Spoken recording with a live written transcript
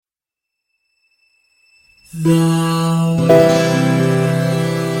The world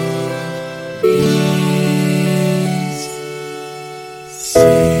is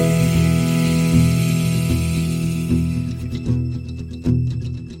saved.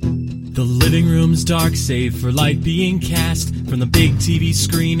 The living room's dark, save for light being cast from the big TV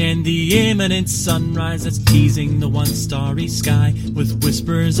screen and the imminent sunrise that's teasing the one starry sky with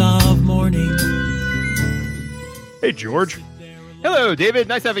whispers of morning. Hey, George. Hello, David.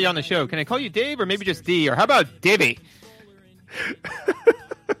 Nice to have you on the show. Can I call you Dave or maybe just D? Or how about Divvy?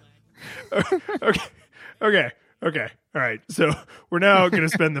 Okay. All right. So we're now going to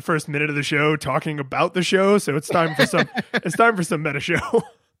spend the first minute of the show talking about the show. So it's time for some meta show.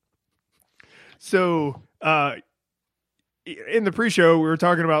 So, in the pre-show, we were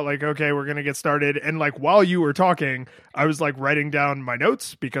talking about like, okay, we're going to get started. And like, while you were talking, I was like writing down my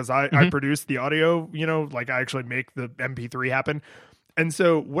notes because I produce the audio, like I actually make the MP3 happen. And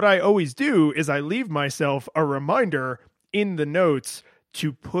so what I always do is I leave myself a reminder in the notes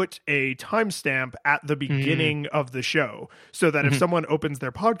to put a timestamp at the beginning of the show so that if someone opens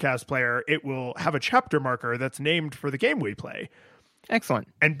their podcast player, it will have a chapter marker that's named for the game we play. Excellent.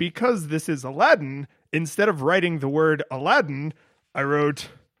 And because this is Aladdin, instead of writing the word Aladdin, I wrote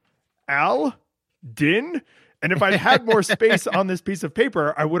Al-Din. And if I had more space on this piece of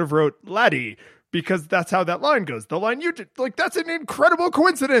paper, I would have wrote Laddie, because that's how that line goes. The line you did, like, that's an incredible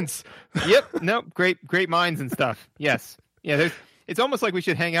coincidence. Yep. No, great minds and stuff. Yes. Yeah. It's almost like we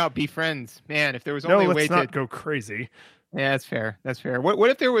should hang out, be friends. Man, if there was only a way to... let's not go crazy. Yeah, that's fair. That's fair. What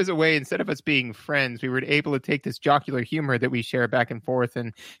if there was a way, instead of us being friends, we were able to take this jocular humor that we share back and forth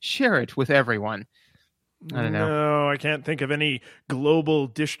and share it with everyone? I don't know. No, I can't think of any global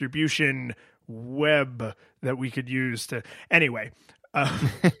distribution web that we could use to... Anyway.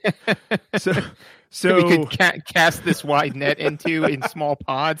 So we could cast this wide net into in small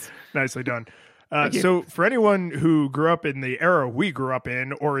pods. Nicely done. So for anyone who grew up in the era we grew up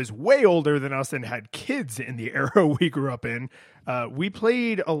in, or is way older than us and had kids in the era we grew up in, we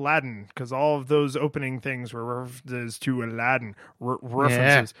played Aladdin because all of those opening things were references to Aladdin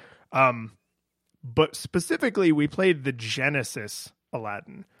references. Yeah. But specifically, we played the Genesis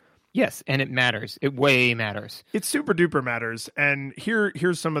Aladdin. Yes, and it matters. It way matters. It super duper matters. And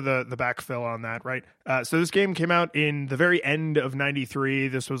here's some of the backfill on that, right? So this game came out in the very end of 93.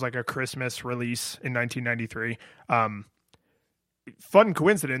 This was like a Christmas release in 1993. Fun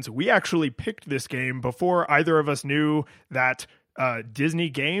coincidence, we actually picked this game before either of us knew that Disney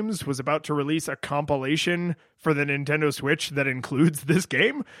Games was about to release a compilation for the Nintendo Switch that includes this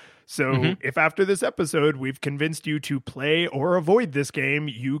game. So if after this episode we've convinced you to play or avoid this game,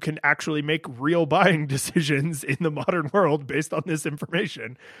 you can actually make real buying decisions in the modern world based on this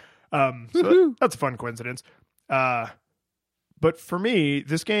information. So that's a fun coincidence. But for me,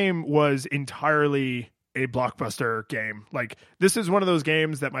 this game was entirely a blockbuster game. Like, this is one of those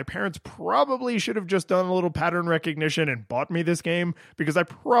games that my parents probably should have just done a little pattern recognition and bought me this game, because I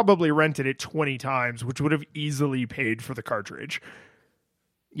probably rented it 20 times, which would have easily paid for the cartridge.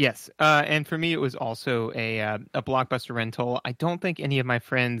 Yes, and for me, it was also a Blockbuster rental. I don't think any of my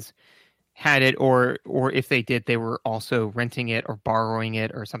friends had it, or if they did, they were also renting it or borrowing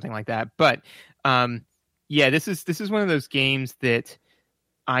it or something like that. But yeah, this is one of those games that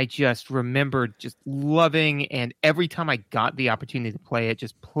I just remember just loving, and every time I got the opportunity to play it,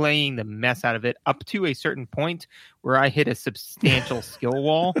 just playing the mess out of it up to a certain point where I hit a substantial skill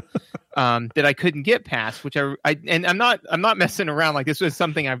wall that I couldn't get past. Which and I'm not messing around. Like, this was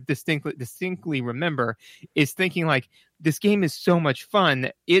something I distinctly remember, is thinking like, this game is so much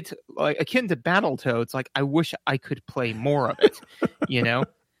fun. It's like akin to Battletoads. Like, I wish I could play more of it,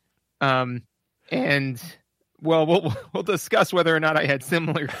 and. Well, we'll discuss whether or not I had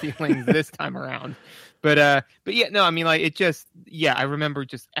similar feelings this time around, but yeah, no, I mean, like, it just, yeah, I remember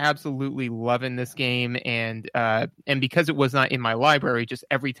just absolutely loving this game, and because it was not in my library, just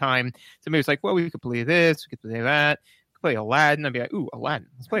every time somebody was like, well, we could play this, we could play that, we could play Aladdin, I'd be like, ooh, Aladdin,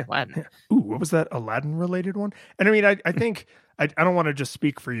 let's play Aladdin. Ooh, what was that Aladdin related one? And I mean, I think I don't want to just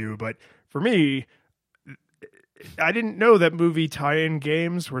speak for you, but for me, I didn't know that movie tie-in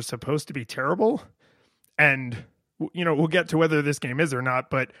games were supposed to be terrible. And, we'll get to whether this game is or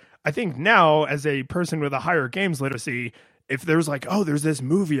not, but I think now, as a person with a higher games literacy, if there's like, oh, there's this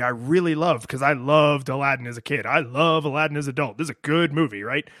movie I really love, because I loved Aladdin as a kid. I love Aladdin as an adult. This is a good movie,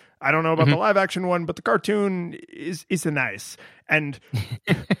 right? I don't know about the live action one, but the cartoon is nice. And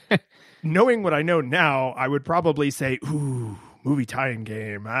knowing what I know now, I would probably say, ooh, movie tie-in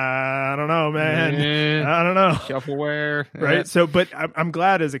game. I don't know, man. I don't know. Shuffleware. Right. So, but I'm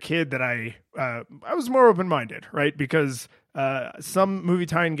glad as a kid that I was more open-minded, right? Because Some movie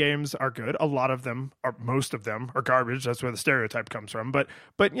tie-in games are good. A lot of them, or most of them, are garbage. That's where the stereotype comes from. But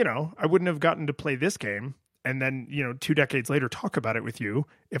I wouldn't have gotten to play this game and then 2 decades later talk about it with you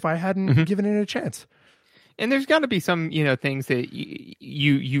if I hadn't given it a chance. And there's got to be some, things that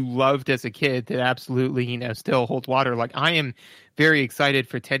you loved as a kid that absolutely, still hold water. Like, I am very excited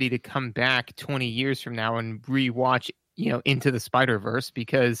for Teddy to come back 20 years from now and rewatch, Into the Spider-Verse,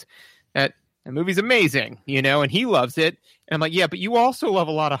 because that movie's amazing, and he loves it. And I'm like, yeah, but you also love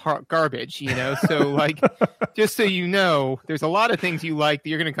a lot of garbage, So, like, just so you know, there's a lot of things you like that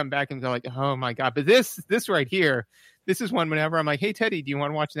you're going to come back and go like, oh my God, but this right here. This is one whenever I'm like, hey, Teddy, do you want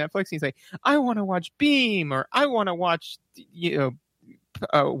to watch Netflix? And he's like, I want to watch Beam, or I want to watch,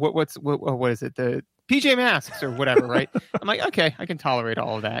 what is it? The PJ Masks or whatever, right? I'm like, okay, I can tolerate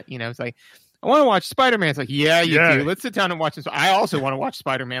all of that. It's like, I want to watch Spider-Man. It's like, yeah, you do. Let's sit down and watch this. I also want to watch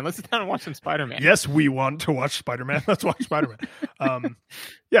Spider-Man. Let's sit down and watch some Spider-Man. Yes, we want to watch Spider-Man. Let's watch Spider-Man.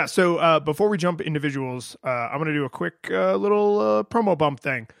 So before we jump into visuals, I'm going to do a quick little promo bump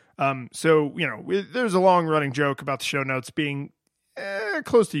thing. There's a long running joke about the show notes being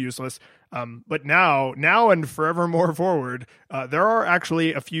close to useless. But now and forevermore forward, there are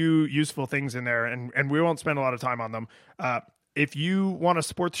actually a few useful things in there, and we won't spend a lot of time on them. If you want to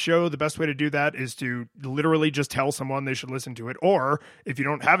support the show, the best way to do that is to literally just tell someone they should listen to it. Or if you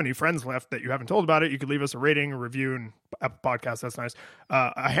don't have any friends left that you haven't told about it, you could leave us a rating, a review, and Apple Podcasts. That's nice.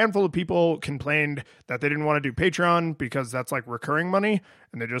 A handful of people complained that they didn't want to do Patreon because that's like recurring money,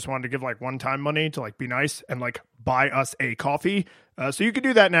 and they just wanted to give like one-time money to like be nice and like buy us a coffee. So you could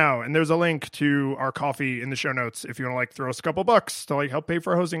do that now, and there's a link to our coffee in the show notes if you want to like throw us a couple bucks to like help pay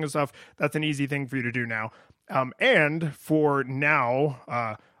for hosting and stuff. That's an easy thing for you to do now. And for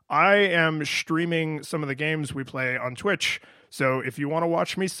now, I am streaming some of the games we play on Twitch. So if you want to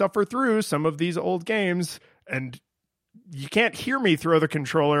watch me suffer through some of these old games, and you can't hear me throw the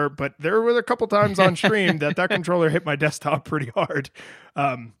controller, but there were a couple times on stream that controller hit my desktop pretty hard.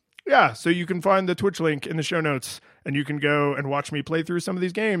 So you can find the Twitch link in the show notes, and you can go and watch me play through some of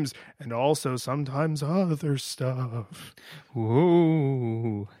these games, and also sometimes other stuff.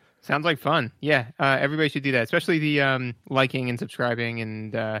 Ooh. Sounds like fun. Yeah, everybody should do that, especially the liking and subscribing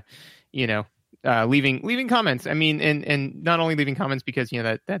and leaving comments. I mean, and not only leaving comments because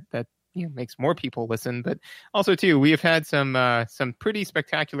that makes more people listen, but also too we have had some pretty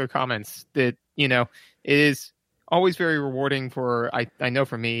spectacular comments that it is always very rewarding for I know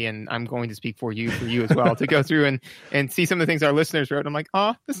for me, and I'm going to speak for you as well, to go through and see some of the things our listeners wrote. And I'm like,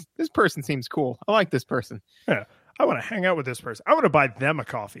 this person seems cool. I like this person. Yeah. I want to hang out with this person. I want to buy them a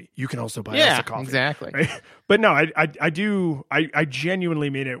coffee. You can also buy us a coffee. Exactly. Right? But no, I genuinely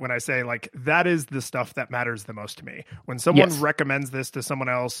mean it when I say like that is the stuff that matters the most to me. When someone recommends this to someone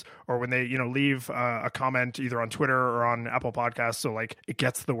else, or when they leave a comment either on Twitter or on Apple Podcasts, so like it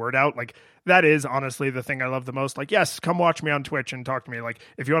gets the word out. Like that is honestly the thing I love the most. Like, yes, come watch me on Twitch and talk to me. Like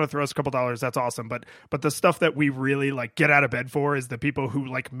if you want to throw us a couple dollars, that's awesome. But the stuff that we really like get out of bed for is the people who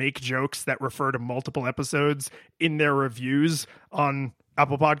like make jokes that refer to multiple episodes in their reviews on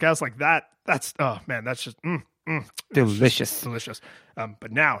Apple Podcasts. Like that's oh man, that's just delicious. Delicious.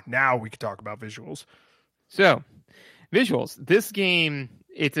 But now we can talk about visuals. So visuals. This game,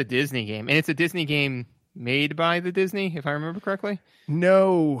 it's a Disney game, and it's a Disney game made by the Disney, if I remember correctly.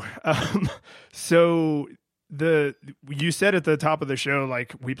 No. So you said at the top of the show,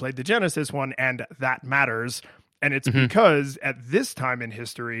 like we played the Genesis one, and that matters. And it's because at this time in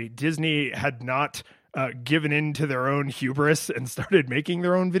history, Disney had not given in to their own hubris and started making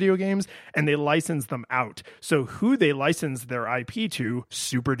their own video games, and they licensed them out. So who they licensed their IP to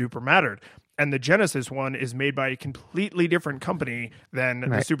super duper mattered. And the Genesis one is made by a completely different company than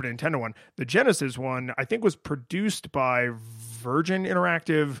the Super Nintendo one. The Genesis one, I think, was produced by Virgin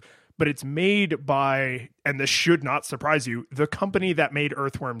Interactive, but it's made by, and this should not surprise you, the company that made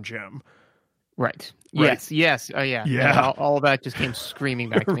Earthworm Jim. Right. Yes. Oh, yeah. Yeah. All of that just came screaming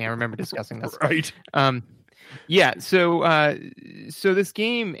back to me. I remember discussing this. Right. So this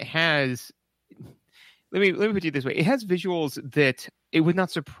game has. Let me put it this way. It has visuals that it would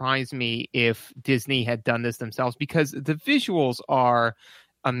not surprise me if Disney had done this themselves, because the visuals are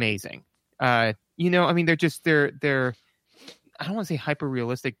amazing. I mean, they're I don't want to say hyper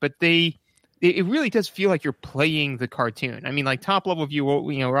realistic, but it really does feel like you're playing the cartoon. I mean, like top level view,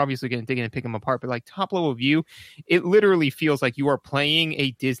 we're obviously going to dig in and pick them apart, but like top level view, it literally feels like you are playing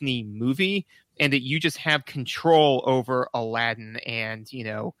a Disney movie, and that you just have control over Aladdin and,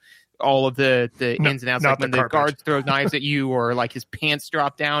 all of the ins and outs, like when the guards throw knives at you, or like his pants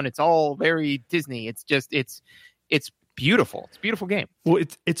drop down. It's all very Disney. It's just, it's beautiful. It's a beautiful game. Well,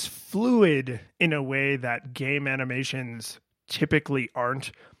 it's fluid in a way that game animations typically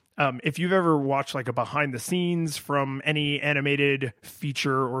aren't. If you've ever watched like a behind the scenes from any animated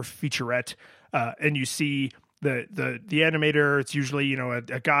feature or featurette, and you see the animator, it's usually,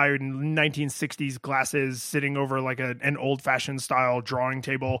 a guy in 1960s glasses sitting over like an old fashioned style drawing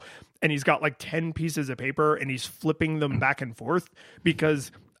table, and he's got like 10 pieces of paper and he's flipping them back and forth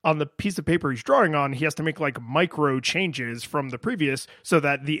because on the piece of paper he's drawing on, he has to make like micro changes from the previous so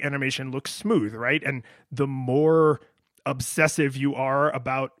that the animation looks smooth, right? And the more obsessive you are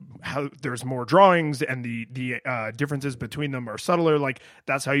about how there's more drawings and the differences between them are subtler, like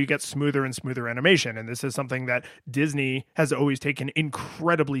that's how you get smoother and smoother animation. And this is something that Disney has always taken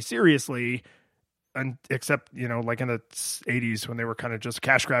incredibly seriously, and except like in the 80s when they were kind of just a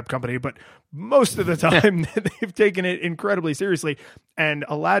cash grab company, but most of the time they've taken it incredibly seriously. And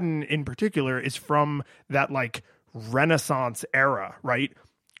Aladdin in particular is from that like Renaissance era, right?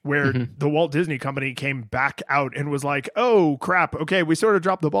 Where the Walt Disney Company came back out and was like, oh, crap, okay, we sort of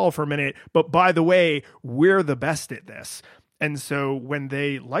dropped the ball for a minute, but by the way, we're the best at this. And so when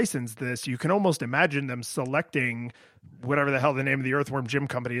they licensed this, you can almost imagine them selecting whatever the hell the name of the Earthworm Jim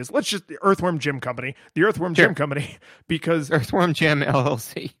Company is. Let's just, the Earthworm Jim Company, because... Earthworm Jim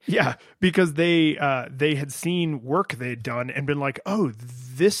LLC. Yeah, because they had seen work they'd done and been like, oh,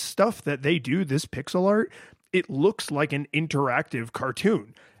 this stuff that they do, this pixel art, it looks like an interactive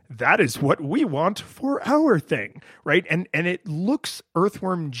cartoon. That is what we want for our thing, right? And it looks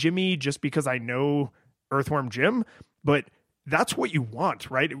Earthworm Jimmy just because I know Earthworm Jim, but that's what you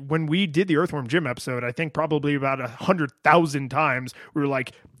want, right? When we did the Earthworm Jim episode, I think probably about 100,000 times, we were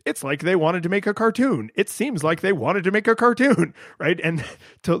like, it's like they wanted to make a cartoon. It seems like they wanted to make a cartoon, right? And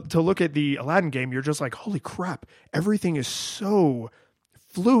to look at the Aladdin game, you're just like, holy crap, everything is so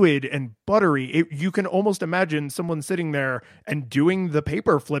fluid and buttery. You can almost imagine someone sitting there and doing the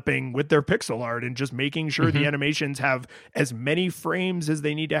paper flipping with their pixel art and just making sure the animations have as many frames as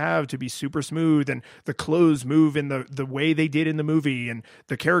they need to have to be super smooth, and the clothes move in the way they did in the movie, and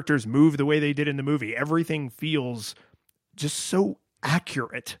the characters move the way they did in the movie. Everything feels just so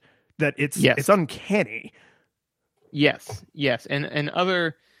accurate that it's uncanny. Yes. And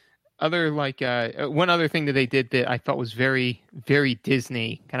other like one other thing that they did that I thought was very, very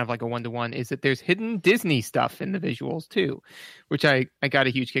Disney, kind of like a one-to-one, is that there's hidden Disney stuff in the visuals too, which I got a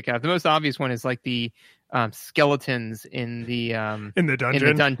huge kick out of. The most obvious one is like the skeletons in the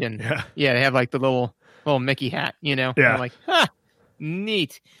dungeon. Yeah, they have like the little Mickey hat, Yeah. I'm like,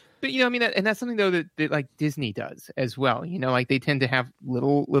 neat. But I mean, and that's something though that like Disney does as well. Like they tend to have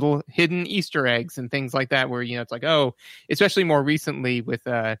little hidden Easter eggs and things like that, where it's like, oh, especially more recently with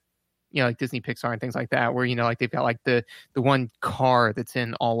like Disney Pixar and things like that, where like they've got like the one car that's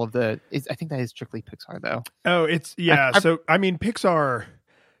in all of the. I think that is strictly Pixar though. Oh, it's so I mean, Pixar.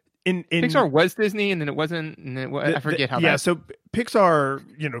 In Pixar was Disney, and then it wasn't. And I forget how. Yeah, so Pixar,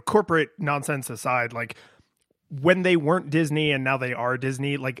 corporate nonsense aside, like when they weren't Disney and now they are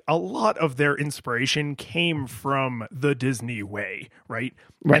Disney, like a lot of their inspiration came from the Disney way, right?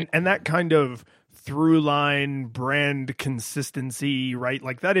 And that kind of through line brand consistency, right?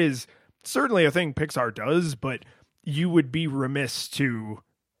 Like that is certainly a thing Pixar does, but you would be remiss to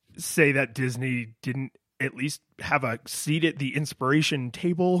say that Disney didn't at least have a seat at the inspiration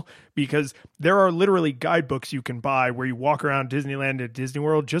table, because there are literally guidebooks you can buy where you walk around Disneyland at Disney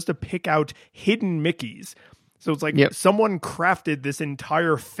World just to pick out hidden Mickeys. So it's like someone crafted this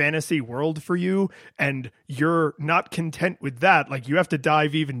entire fantasy world for you, and you're not content with that. Like you have to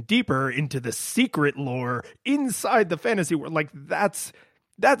dive even deeper into the secret lore inside the fantasy world. Like that's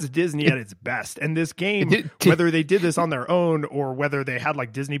Disney at its best. And this game, whether they did this on their own or whether they had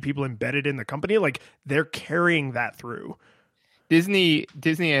like Disney people embedded in the company, like they're carrying that through. Disney at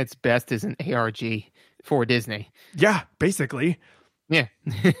its best is an ARG for Disney. Yeah, basically. Yeah.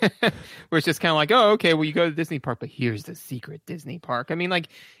 Where it's just kind of like, oh, okay, well, you go to the Disney park, but here's the secret Disney park. I mean, like,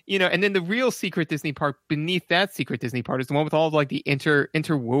 and then the real secret Disney park beneath that secret Disney park is the one with all of like the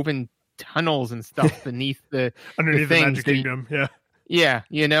interwoven tunnels and stuff beneath underneath the Magic Kingdom. Yeah,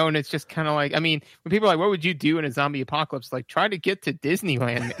 and it's just kind of like, I mean, when people are like, what would you do in a zombie apocalypse? Like, try to get to Disney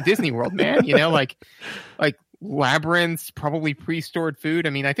World, man, like labyrinths, probably pre-stored food.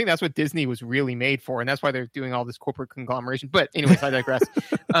 I mean, I think that's what Disney was really made for, and that's why they're doing all this corporate conglomeration. But anyways, I digress.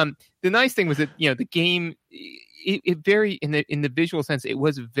 The nice thing was that the game, it very in the visual sense, it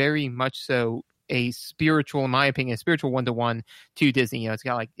was very much so a spiritual, in my opinion, a spiritual one-to-one to Disney. It's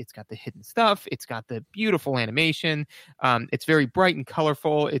got the hidden stuff, it's got the beautiful animation, it's very bright and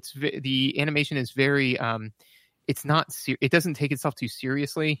colorful. The animation is very it's not it doesn't take itself too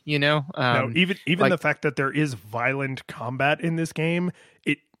seriously, you know. No, even like, the fact that there is violent combat in this game,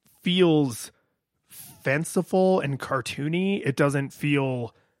 it feels fanciful and cartoony. It doesn't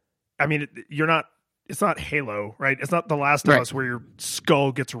feel, I mean, it's not Halo, right? It's not The Last of Us where your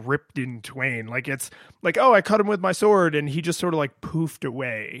skull gets ripped in twain. Like, it's like, oh, I cut him with my sword and he just sort of like poofed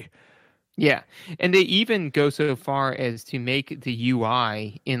away. Yeah. And they even go so far as to make the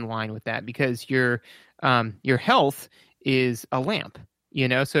UI in line with that, because your health is a lamp, you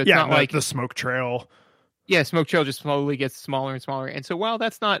know? So it's not like the smoke trail. Yeah, smoke trail just slowly gets smaller and smaller. And so while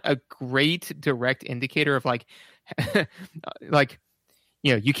that's not a great direct indicator of like like,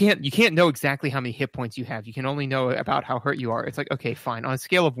 you know, you can't know exactly how many hit points you have. You can only know about how hurt you are. It's like, okay, fine. On a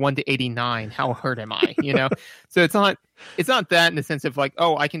scale of 1 to 89, how hurt am I? You know? So it's not that in the sense of like,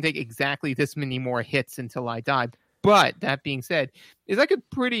 oh, I can take exactly this many more hits until I die. But that being said, is I could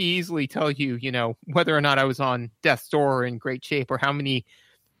pretty easily tell you, you know, whether or not I was on death's door or in great shape, or how many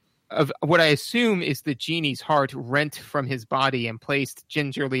of what I assume is the genie's heart rent from his body and placed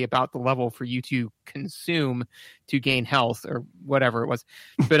gingerly about the level for you to consume to gain health or whatever it was.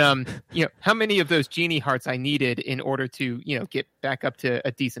 But you know, how many of those genie hearts I needed in order to, you know, get back up to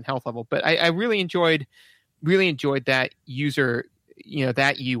a decent health level. But I really enjoyed that user, you know,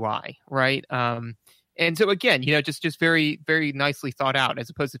 that UI, right? And so again, you know, just very, very nicely thought out, as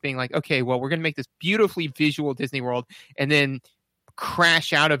opposed to being like, okay, well, we're going to make this beautifully visual Disney World and then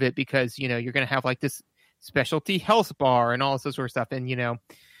crash out of it because, you know, you're going to have like this specialty health bar and all this sort of stuff. And, you know,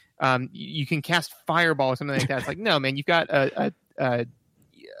 you can cast fireball or something like that. It's like, no, man, you've got a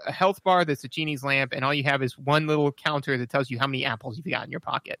health bar that's a genie's lamp, and all you have is one little counter that tells you how many apples you've got in your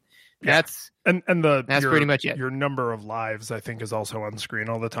pocket. That's pretty much it. Your number of lives, I think, is also on screen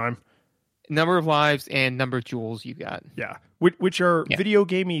all the time. Number of lives and number of jewels you've got. Yeah, which are video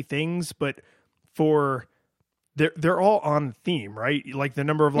gamey things, but for they're all on theme, right? Like the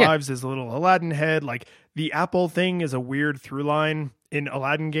number of lives is a little Aladdin head. Like the apple thing is a weird through line in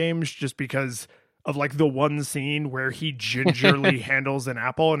Aladdin games, just because of like the one scene where he gingerly handles an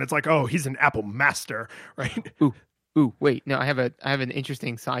apple, and it's like, oh, he's an apple master, right? Ooh, wait, no, I have an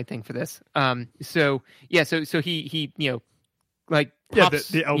interesting side thing for this. So he you know, like pops,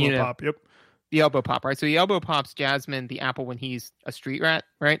 the elbow pop, yep. The elbow pop, right? So he elbow pops Jasmine the apple when he's a street rat,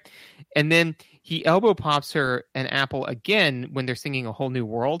 right? And then he elbow pops her an apple again when they're singing A Whole New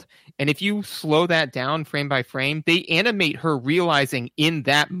World. And if you slow that down frame by frame, they animate her realizing in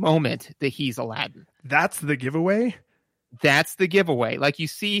that moment that he's Aladdin. That's the giveaway? That's the giveaway. Like you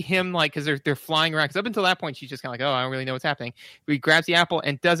see him, like, because they're flying around. Because up until that point, she's just kind of like, oh, I don't really know what's happening. But he grabs the apple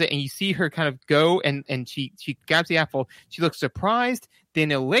and does it, and you see her kind of go, and she grabs the apple. She looks surprised, then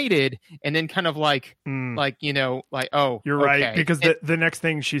elated, and then kind of like you know, like, oh, you're right. Because the next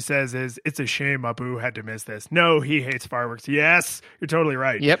thing she says is, "It's a shame Abu had to miss this." No, he hates fireworks. Yes, you're totally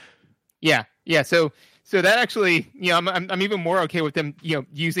right. Yep. Yeah. So that actually, you know, I'm even more okay with them, you know,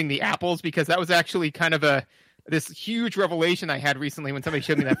 using the apples, because that was actually kind of this huge revelation I had recently when somebody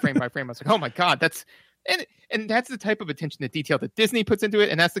showed me that frame by frame. I was like, oh my God, that's the type of attention to detail that Disney puts into it.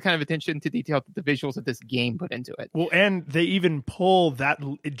 And that's the kind of attention to detail that the visuals of this game put into it. Well, and they even pull that,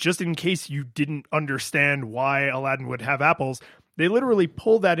 just in case you didn't understand why Aladdin would have apples, they literally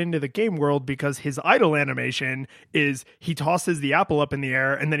pull that into the game world, because his idle animation is he tosses the apple up in the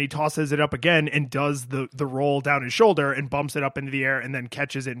air, and then he tosses it up again and does the roll down his shoulder and bumps it up into the air and then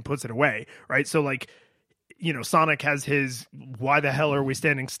catches it and puts it away. Right. So like, you know, Sonic has his "why the hell are we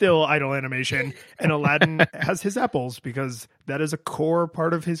standing still" idle animation, and Aladdin has his apples, because that is a core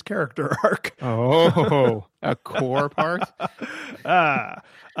part of his character arc. Oh, a core part?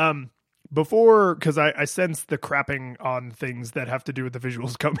 Before, because I sense the crapping on things that have to do with the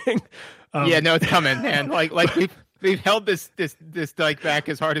visuals coming. Yeah, no, it's coming, man. Like we've held this dike back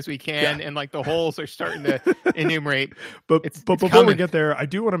as hard as we can, and like the holes are starting to enumerate. But before we get there, I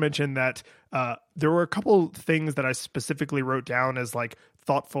do want to mention that there were a couple things that I specifically wrote down as like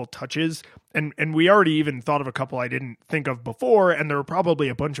thoughtful touches, and we already even thought of a couple I didn't think of before, and there were probably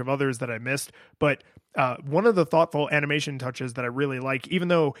a bunch of others that I missed. But one of the thoughtful animation touches that I really like, even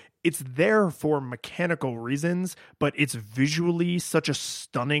though it's there for mechanical reasons, but it's visually such a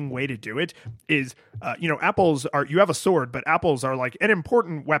stunning way to do it, is, you know, apples are, you have a sword, but apples are like an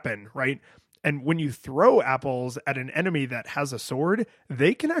important weapon, right? And when you throw apples at an enemy that has a sword,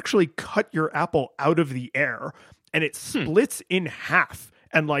 they can actually cut your apple out of the air, and it splits in half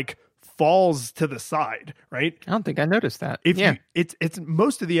and like falls to the side, right? I don't think I noticed that. It's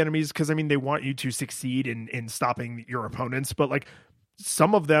most of the enemies, because I mean they want you to succeed in stopping your opponents, but like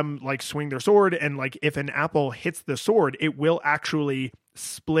some of them like swing their sword, and like if an apple hits the sword, it will actually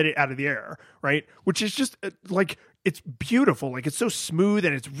split it out of the air, right? Which is just like, it's beautiful. Like, it's so smooth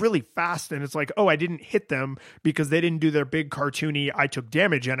and it's really fast. And it's like, oh, I didn't hit them because they didn't do their big cartoony, I took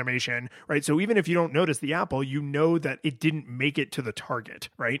damage animation, right? So even if you don't notice the apple, you know that it didn't make it to the target,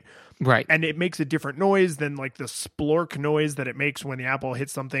 right? Right. And it makes a different noise than like the splork noise that it makes when the apple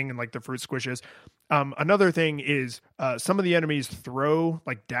hits something and like the fruit squishes. Another thing is some of the enemies throw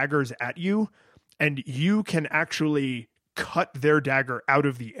like daggers at you, and you can actually cut their dagger out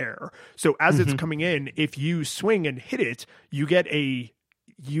of the air. So as it's coming in, if you swing and hit it, you get a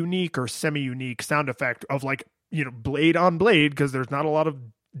unique or semi-unique sound effect of like, you know, blade on blade, because there's not a lot of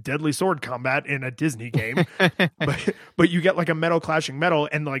deadly sword combat in a Disney game, but you get like a metal clashing metal,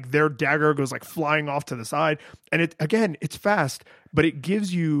 and like their dagger goes like flying off to the side. And it, again, it's fast, but it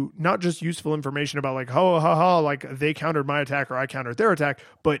gives you not just useful information about like, like they countered my attack or I countered their attack,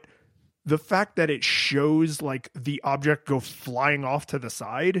 but the fact that it shows like the object go flying off to the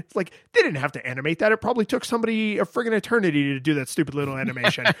side, it's like they didn't have to animate that. It probably took somebody a friggin' eternity to do that stupid little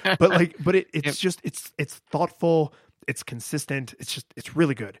animation. but it's just, it's thoughtful. It's consistent. It's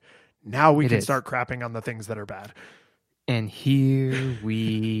really good. Now we can start crapping on the things that are bad. And here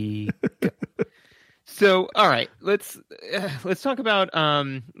we go. So, all right, let's talk about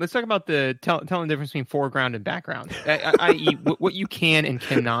telling the difference between foreground and background, i.e., what you can and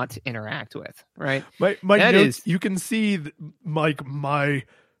cannot interact with. Right. My notes, you can see like my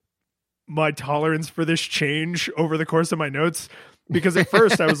tolerance for this change over the course of my notes. Because at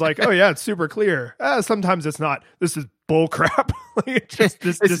first I was like, oh yeah, it's super clear. Sometimes it's not. This is bull crap. Like, it's just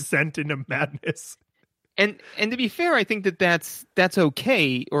this descent into madness. And to be fair, I think that's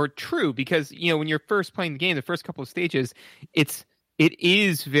okay or true, because, you know, when you're first playing the game, the first couple of stages, it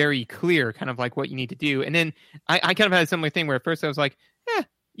is very clear kind of like what you need to do. And then I kind of had a similar thing where at first I was like,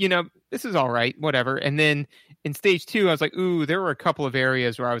 you know, this is all right, whatever. And then in stage 2, I was like, ooh, there were a couple of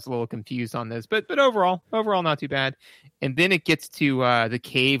areas where I was a little confused on this, but overall not too bad. And then it gets to the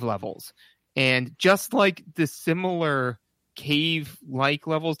cave levels, and just like the similar cave-like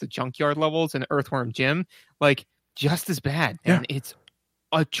levels, the junkyard levels and Earthworm Jim, like just as bad. And it's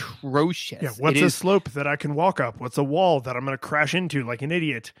atrocious. Yeah, what's a slope that I can walk up? What's a wall that I'm going to crash into like an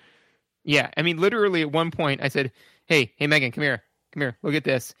idiot? Yeah, I mean, literally at one point I said, hey, Megan, come here, look at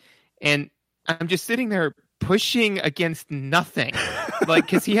this. And I'm just sitting there pushing against nothing, like,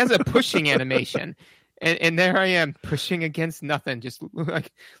 because he has a pushing animation. And there I am pushing against nothing, just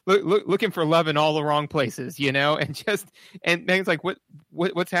like looking for love in all the wrong places, you know, and Megan's like,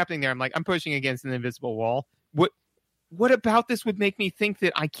 what's happening there? I'm like, I'm pushing against an invisible wall. What about this would make me think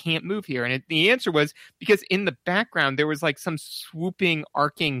that I can't move here? And the answer was because in the background there was like some swooping,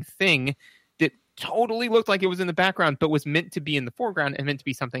 arcing thing that totally looked like it was in the background, but was meant to be in the foreground and meant to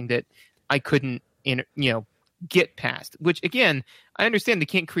be something that I couldn't, get past. Which, again, I understand they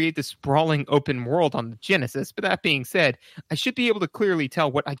can't create this sprawling open world on the Genesis, but that being said, I should be able to clearly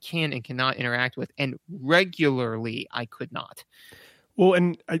tell what I can and cannot interact with, and regularly I could not. Well,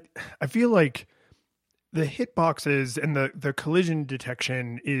 and I feel like the hitboxes and the collision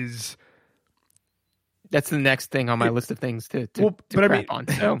detection is... That's the next thing on my list of things to crap on.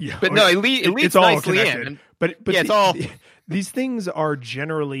 So. Yeah, but no, it leads nicely in. But yeah, these things are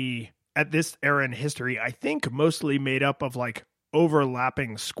generally, at this era in history, I think mostly made up of like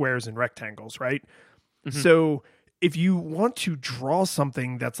overlapping squares and rectangles, right? Mm-hmm. So if you want to draw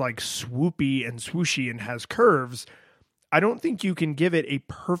something that's like swoopy and swooshy and has curves, I don't think you can give it a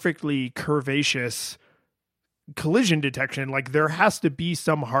perfectly curvaceous collision detection. Like, there has to be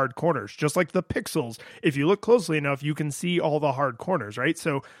some hard corners, just like the pixels. If you look closely enough, you can see all the hard corners, right?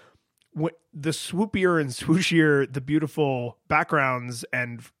 So the swoopier and swooshier the beautiful backgrounds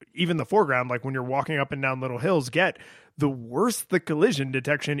and even the foreground, like when you're walking up and down little hills, the worse the collision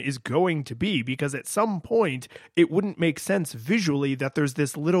detection is going to be, because at some point it wouldn't make sense visually that there's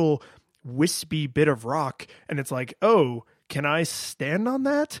this little wispy bit of rock and it's like, oh, can I stand on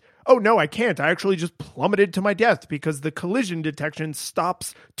that? Oh, no, I can't. I actually just plummeted to my death because the collision detection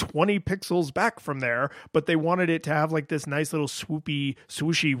stops 20 pixels back from there, but they wanted it to have like this nice little swoopy,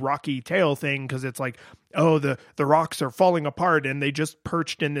 swooshy, rocky tail thing because it's like, oh, the rocks are falling apart and they just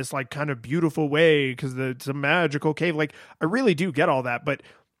perched in this like kind of beautiful way because it's a magical cave. Like, I really do get all that, but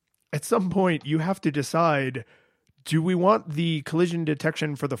at some point you have to decide, do we want the collision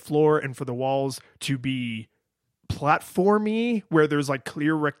detection for the floor and for the walls to be platformy where there's like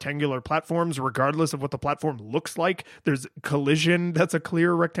clear rectangular platforms regardless of what the platform looks like? There's collision that's a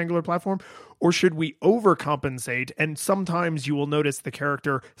clear rectangular platform. Or should we overcompensate? And sometimes you will notice the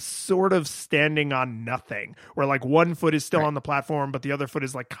character sort of standing on nothing, where like one foot is still on the platform, but the other foot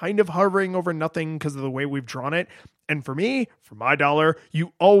is like kind of hovering over nothing because of the way we've drawn it. And for me, for my dollar,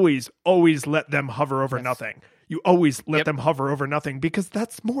 you always let them hover over nothing. You always let them hover over nothing because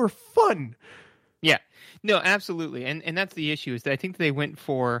that's more fun. Yeah, no, absolutely. And that's the issue, is that I think they went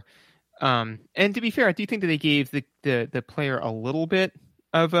for, and to be fair, I do think that they gave the player a little bit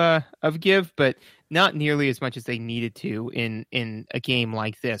of give, but not nearly as much as they needed to in a game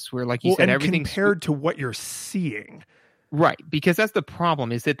like this, where, like you said, everything's compared to what you're seeing. Right, because that's the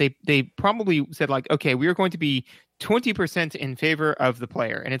problem, is that they probably said, like, okay, we are going to be 20% in favor of the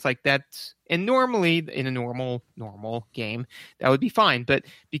player. And it's like, and normally in a normal game, that would be fine. But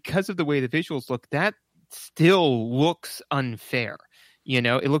because of the way the visuals look, that still looks unfair.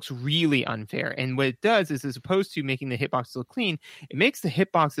 It looks really unfair. And what it does is, as opposed to making the hitboxes look clean, it makes the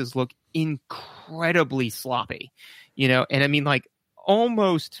hitboxes look incredibly sloppy. And I mean, like,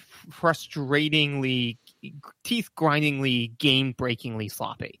 almost frustratingly, teeth-grindingly, game-breakingly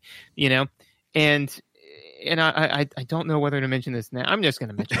sloppy, And I don't know whether to mention this now. I'm just going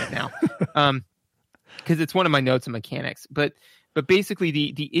to mention it now, because it's one of my notes and mechanics. But basically,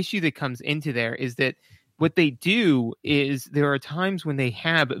 the issue that comes into there is that what they do is there are times when they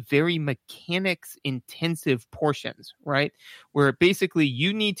have very mechanics-intensive portions, right? Where basically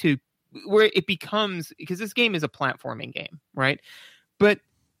you need to, where it becomes, because this game is a platforming game, right? But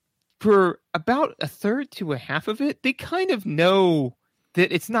for about a third to a half of it, they kind of know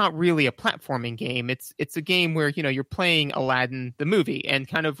that it's not really a platforming game. It's a game where, you're playing Aladdin the movie, and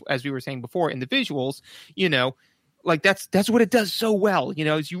kind of, as we were saying before, in the visuals, like that's what it does so well,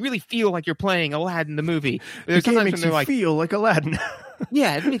 is you really feel like you're playing Aladdin the movie. The game makes you feel like Aladdin.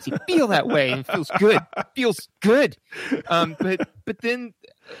 Yeah, it makes you feel that way, and it feels good. It feels good. But then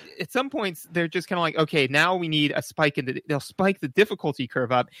at some points they're just kind of like, okay, now we need a spike they'll spike the difficulty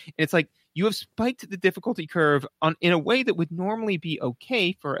curve up, and it's like, you have spiked the difficulty curve in a way that would normally be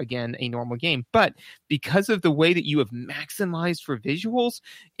okay for, again, a normal game. But because of the way that you have maximized for visuals,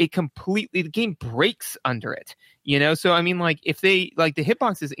 the game breaks under it. So I mean, like, if the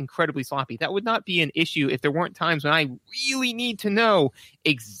hitbox is incredibly sloppy, that would not be an issue if there weren't times when I really need to know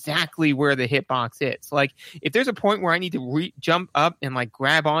exactly where the hitbox is. Like, if there's a point where I need to jump up and like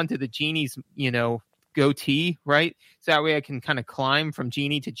grab onto the genie's, goatee, right? So that way I can kind of climb from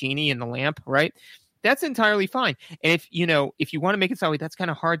genie to genie in the lamp, right? That's entirely fine. And if you want to make it that way, that's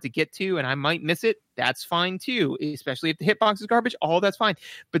kind of hard to get to, and I might miss it, that's fine too, especially if the hitbox is garbage, all that's fine.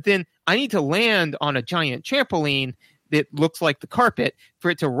 But then I need to land on a giant trampoline that looks like the carpet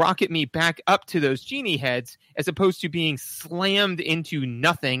for it to rocket me back up to those genie heads, as opposed to being slammed into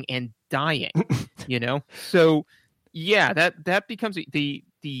nothing and dying, So yeah, that becomes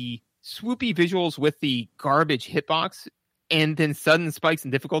the swoopy visuals with the garbage hitbox, and then sudden spikes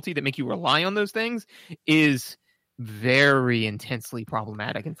in difficulty that make you rely on those things, is very intensely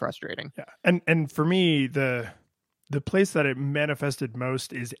problematic and frustrating. Yeah. And for me, the place that it manifested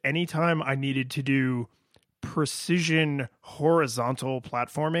most is anytime I needed to do precision horizontal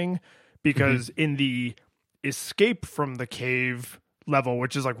platforming, because in the escape from the cave level,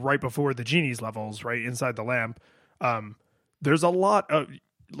 which is like right before the genie's levels, right inside the lamp, there's a lot of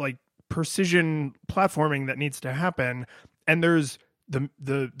like precision platforming that needs to happen, and there's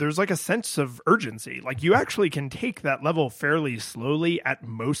there's like a sense of urgency. Like, you actually can take that level fairly slowly at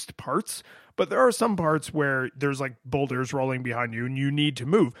most parts, but there are some parts where there's like boulders rolling behind you and you need to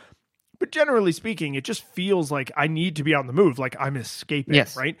move. But generally speaking, it just feels like I need to be on the move, like I'm escaping,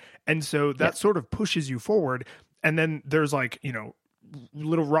 right? And so that sort of pushes you forward. And then there's like,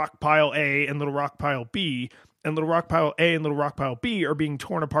 little rock pile A and little rock pile B, and little rock pile A and little rock pile B are being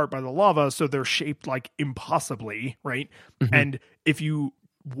torn apart by the lava, so they're shaped like impossibly, right? And if you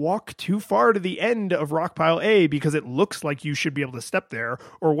walk too far to the end of rock pile A because it looks like you should be able to step there,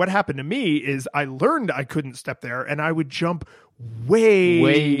 or what happened to me is I learned I couldn't step there, and I would jump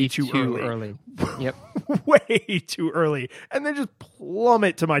way too early. Yep. Way too early, and then just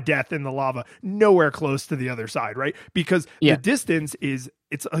plummet to my death in the lava, nowhere close to the other side, right? Because the distance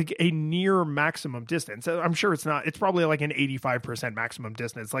it's like a near maximum distance. I'm sure it's not, it's probably like an 85% maximum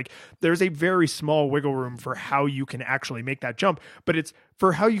distance. Like, there's a very small wiggle room for how you can actually make that jump, but it's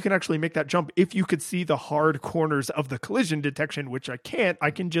for how you can actually make that jump. If you could see the hard corners of the collision detection, which I can't,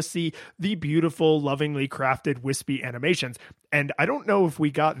 I can just see the beautiful, lovingly crafted, wispy animations. And I don't know if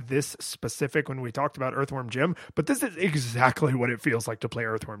we got this specific when we talked about Earthworm Jim, but this is exactly what it feels like to play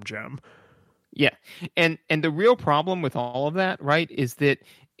Earthworm Jim. Yeah. And the real problem with all of that, right, is that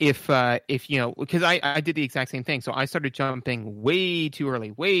if you know, because I did the exact same thing. So I started jumping way too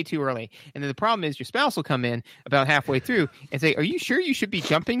early. And then the problem is your spouse will come in about halfway through and say, "Are you sure you should be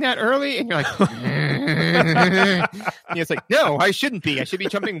jumping that early?" And you're like, and it's like, "No, I shouldn't be. I should be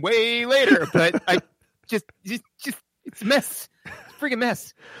jumping way later." But I just it's a mess. It's a freaking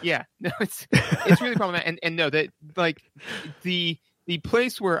mess. Yeah. No, it's really problematic. And no, that like the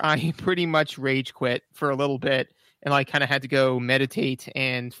place where I pretty much rage quit for a little bit and like kind of had to go meditate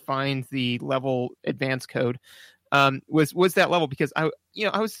and find the level advanced code was that level, because I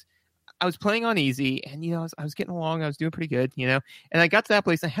was playing on easy, and I was getting along, I was doing pretty good, and I got to that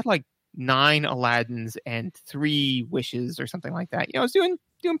place and I had like 9 Aladdins and 3 wishes or something like that. I was doing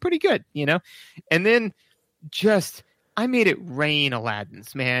pretty good, and then just I made it rain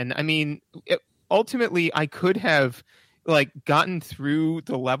Aladdins, man. I mean, ultimately I could have like gotten through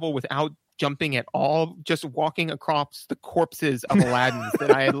the level without jumping at all, just walking across the corpses of Aladdins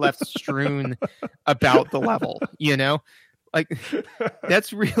that I had left strewn about the level, like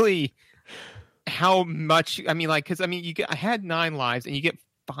that's really how much, I mean, like, cause I mean, I had 9 lives and you get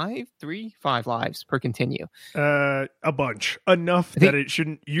 5 lives per continue. A bunch, enough that it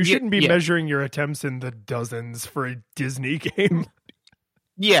shouldn't be measuring your attempts in the dozens for a Disney game.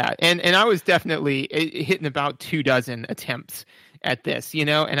 Yeah, and I was definitely hitting about 24 attempts at this, and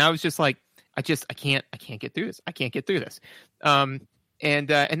I was just like, I can't get through this. I can't get through this. And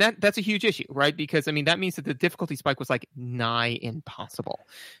that's a huge issue, right? Because I mean, that means that the difficulty spike was like nigh impossible,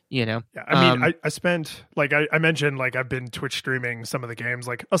 Yeah, I mean, I spent, like I mentioned, like I've been Twitch streaming some of the games,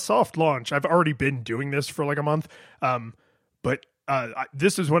 like a soft launch. I've already been doing this for like a month, but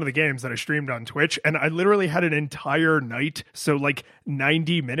this is one of the games that I streamed on Twitch, and I literally had an entire night, so like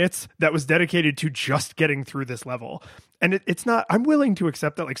 90 minutes, that was dedicated to just getting through this level. And it's not, I'm willing to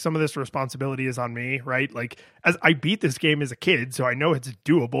accept that like some of this responsibility is on me, right? Like, as I beat this game as a kid, so I know it's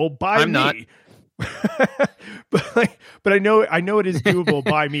doable by me. but I know it is doable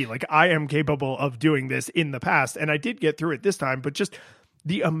by me. Like, I am capable of doing this in the past, and I did get through it this time, but just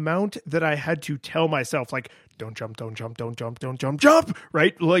the amount that I had to tell myself, like, don't jump,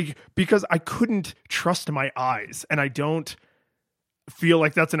 right? Like, because I couldn't trust my eyes, and I don't feel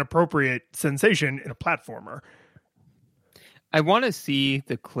like that's an appropriate sensation in a platformer. I want to see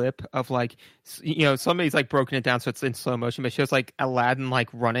the clip of like, somebody's like broken it down so it's in slow motion, but it shows like Aladdin like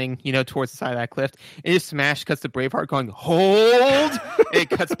running, towards the side of that cliff. And just smash cuts to Braveheart going, hold. And it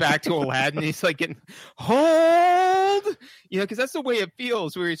cuts back to Aladdin. And he's like getting, hold. Because that's the way it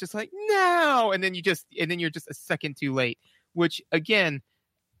feels, where he's just like, no. And then you're just a second too late, which again,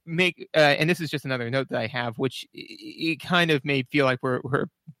 and this is just another note that I have, which it kind of made feel like we're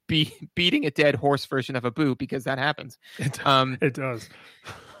beating a dead horse version of a boot, because that happens. It does.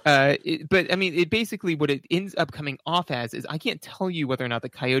 But I mean, it basically, what it ends up coming off as is, I can't tell you whether or not the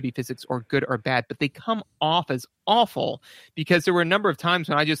coyote physics are good or bad, but they come off as awful, because there were a number of times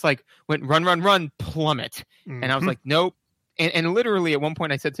when I just like went run, plummet. Mm-hmm. And I was like, nope. And literally at one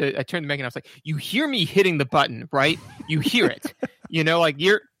point I turned to Megan, I was like, you hear me hitting the button, right? You hear it, like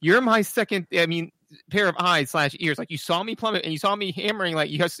you're my second, pair of eyes / ears. Like, you saw me plummet and you saw me hammering,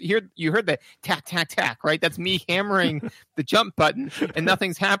 like you heard the tack, tack, tack, right? That's me hammering the jump button and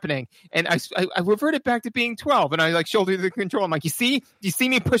nothing's happening. And I reverted back to being 12, and I like shoulder the control. I'm like, do you see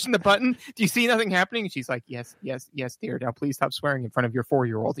me pushing the button? Do you see nothing happening? And she's like, yes, dear. Now please stop swearing in front of your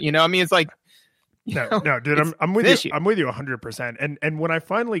 4-year-old. It's like, no, dude, I'm with you. I'm with you 100%. And when I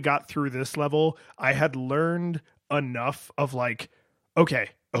finally got through this level, I had learned enough of like,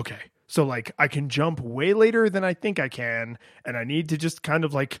 okay. So like, I can jump way later than I think I can, and I need to just kind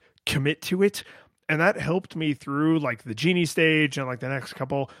of like commit to it. And that helped me through like the genie stage and like the next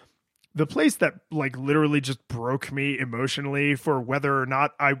couple. The place that like literally just broke me emotionally for whether or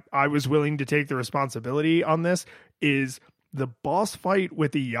not I was willing to take the responsibility on this is the boss fight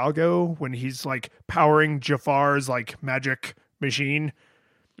with Iago, when he's like powering Jafar's like magic machine,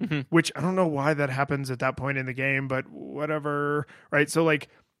 mm-hmm. which I don't know why that happens at that point in the game, but whatever. Right. So like,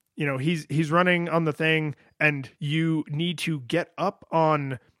 he's running on the thing, and you need to get up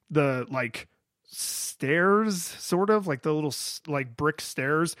on the like stairs, sort of like the little like brick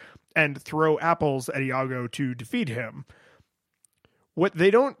stairs, and throw apples at Iago to defeat him. What they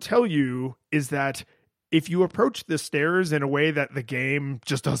don't tell you is that if you approach the stairs in a way that the game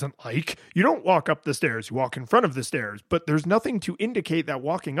just doesn't like, you don't walk up the stairs, you walk in front of the stairs, but there's nothing to indicate that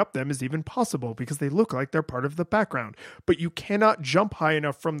walking up them is even possible because they look like they're part of the background. But you cannot jump high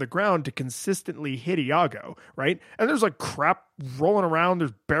enough from the ground to consistently hit Iago, right? And there's like crap rolling around,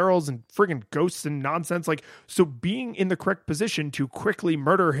 there's barrels and friggin' ghosts and nonsense. Like, so being in the correct position to quickly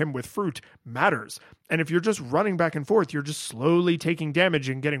murder him with fruit matters. And if you're just running back and forth, you're just slowly taking damage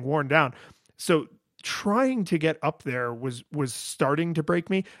and getting worn down. So trying to get up there was starting to break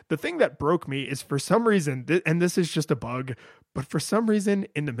me. The thing that broke me is, for some reason, and this is just a bug, but for some reason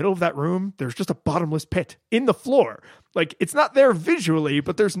in the middle of that room, there's just a bottomless pit in the floor. Like, it's not there visually,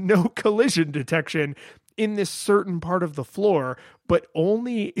 but there's no collision detection in this certain part of the floor, but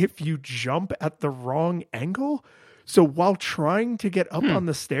only if you jump at the wrong angle. So while trying to get up on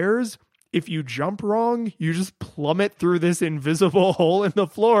the stairs, if you jump wrong, you just plummet through this invisible hole in the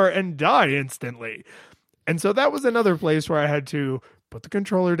floor and die instantly. And so that was another place where I had to put the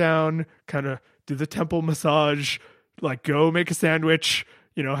controller down, kind of do the temple massage, like go make a sandwich,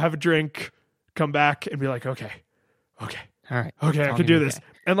 have a drink, come back and be like, okay, all right, I can do this.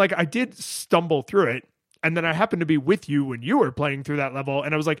 And like, I did stumble through it. And then I happened to be with you when you were playing through that level.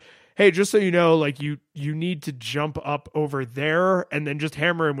 And I was like, hey, just so you know, like you need to jump up over there and then just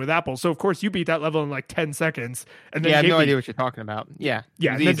hammer him with apples. So of course you beat that level in like 10 seconds. And then I have no idea what you're talking about. Yeah.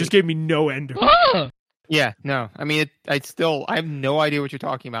 Yeah. And then just gave me no end. Yeah, no. I mean, I have no idea what you're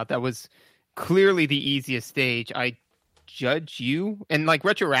talking about. That was clearly the easiest stage. I judge you and like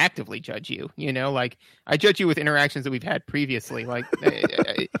retroactively judge you, like I judge you with interactions that we've had previously. Like,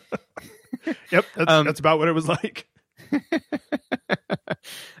 yep. That's about what it was like.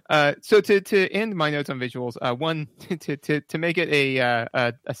 So to end my notes on visuals, one to make it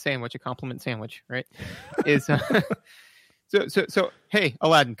a sandwich, a compliment sandwich, right? Is so hey,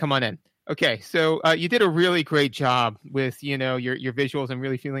 Aladdin, come on in. Okay, so you did a really great job with your visuals and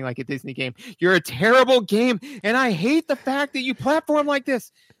really feeling like a Disney game. You're a terrible game, and I hate the fact that you platform like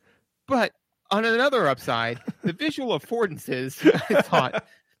this. But on another upside, the visual affordances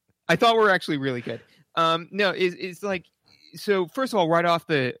I thought were actually really good. No, it's like, so first of all, right off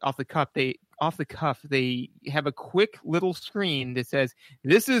the cuff, they have a quick little screen that says,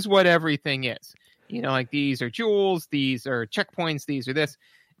 this is what everything is. Like these are jewels, these are checkpoints, these are this.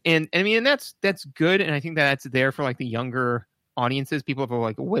 And I mean, and that's good. And I think that's there for like the younger audiences, people have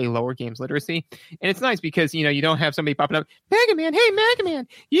like way lower games literacy. And it's nice because, you don't have somebody popping up, Mega Man, hey, Mega Man,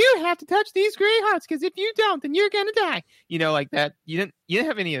 you have to touch these gray hearts because if you don't, then you're going to die. Like that. You didn't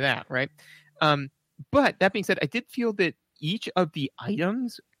have any of that, right? But that being said, I did feel that each of the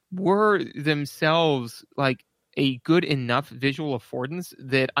items were themselves like a good enough visual affordance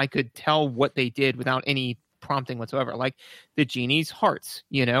that I could tell what they did without any prompting whatsoever. Like the genie's hearts,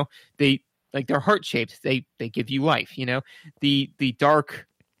 they like they're heart shaped. They give you life, the dark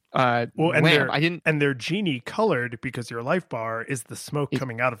lamp. And they're genie colored because your life bar is the smoke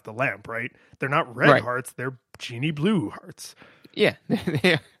coming out of the lamp, right? They're not red hearts, they're genie blue hearts. Yeah.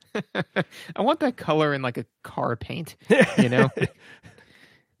 I want that color in like a car paint,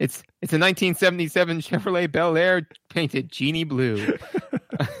 It's a 1977 Chevrolet Bel Air painted genie blue.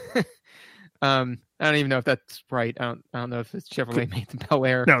 I don't even know if that's right. I don't know if it's Chevrolet made the Bel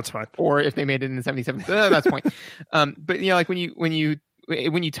Air. No, it's fine. Or if they made it in the 77. That's the point. But like when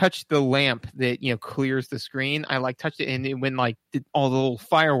you touch the lamp that clears the screen, I like touched it and it went like did all the little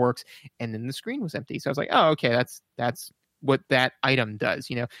fireworks, and then the screen was empty. So I was like, oh, okay, that's what that item does.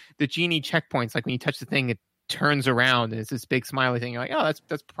 The genie checkpoints, like when you touch the thing, it turns around and it's this big smiley thing. You're like, oh,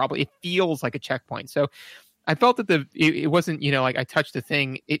 that's probably, it feels like a checkpoint. So I felt that it wasn't, like I touched the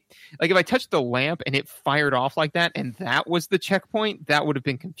thing. It like if I touched the lamp and it fired off like that, and that was the checkpoint, that would have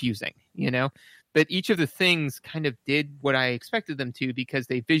been confusing, But each of the things kind of did what I expected them to because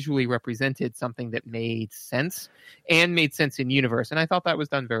they visually represented something that made sense in universe, and I thought that was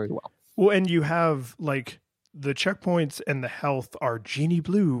done very well. Well, and you have like the checkpoints and the health are genie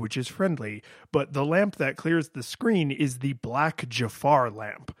blue, which is friendly, but the lamp that clears the screen is the black Jafar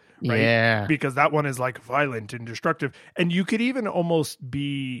lamp. Right? Yeah. Because that one is like violent and destructive. And you could even almost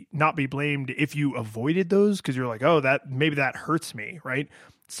not be blamed if you avoided those because you're like, oh, maybe that hurts me, right?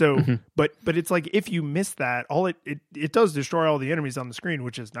 So, but it's like if you miss that, it does destroy all the enemies on the screen,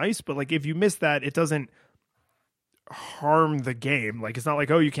 which is nice. But like if you miss that, it doesn't harm the game. Like it's not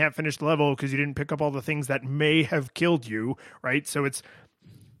like, oh, you can't finish the level because you didn't pick up all the things that may have killed you, right? So it's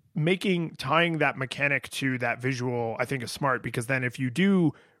tying that mechanic to that visual, I think is smart, because then if you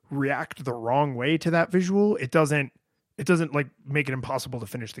do react the wrong way to that visual, it doesn't it doesn't like make it impossible to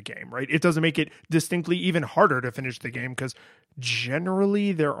finish the game, right? It doesn't make it distinctly even harder to finish the game because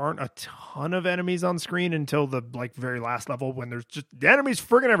generally there aren't a ton of enemies on screen until the like very last level when there's just the enemies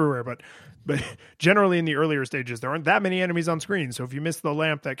friggin' everywhere. But generally in the earlier stages, there aren't that many enemies on screen. So if you miss the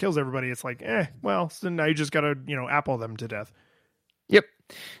lamp that kills everybody, it's like, well, so now you just gotta, apple them to death. Yep.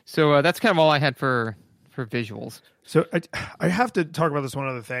 So that's kind of all I had for visuals. So I have to talk about this one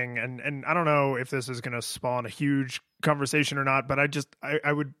other thing, and I don't know if this is going to spawn a huge conversation or not, but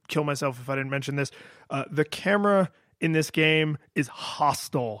I would kill myself if I didn't mention this. The camera in this game is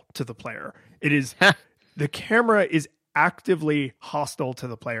hostile to the player. It is the camera is actively hostile to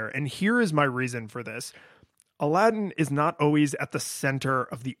the player, and here is my reason for this. Aladdin is not always at the center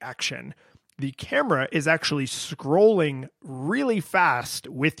of the action. The camera is actually scrolling really fast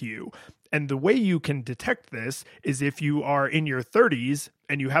with you. And the way you can detect this is if you are in your 30s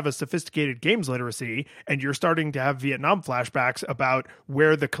and you have a sophisticated games literacy and you're starting to have Vietnam flashbacks about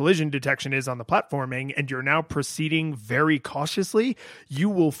where the collision detection is on the platforming and you're now proceeding very cautiously, you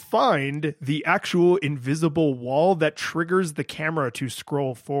will find the actual invisible wall that triggers the camera to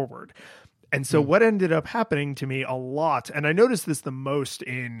scroll forward. And so what ended up happening to me a lot, and I noticed this the most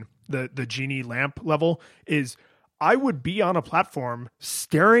in the genie lamp level, is I would be on a platform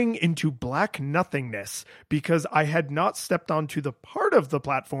staring into black nothingness because I had not stepped onto the part of the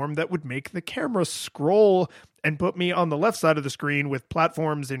platform that would make the camera scroll and put me on the left side of the screen with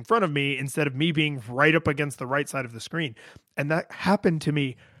platforms in front of me instead of me being right up against the right side of the screen. And that happened to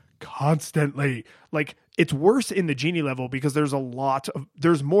me constantly. Like, it's worse in the genie level because there's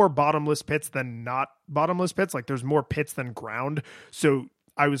more bottomless pits than not bottomless pits. Like, there's more pits than ground. So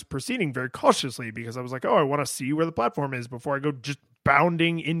I was proceeding very cautiously because I was like, I want to see where the platform is before I go just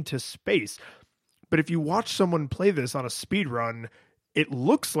bounding into space. But if you watch someone play this on a speed run, it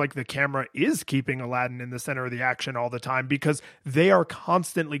looks like the camera is keeping Aladdin in the center of the action all the time because they are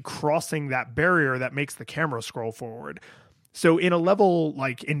constantly crossing that barrier that makes the camera scroll forward. So in a level,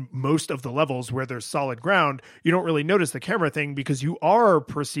 like in most of the levels where there's solid ground, you don't really notice the camera thing because you are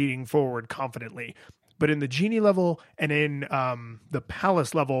proceeding forward confidently. But in the genie level and in the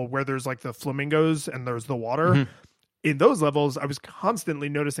palace level where there's like the flamingos and there's the water, in those levels, I was constantly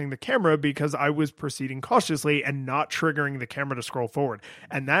noticing the camera because I was proceeding cautiously and not triggering the camera to scroll forward.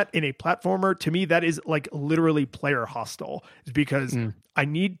 And that in a platformer, to me, that is like literally player hostile because I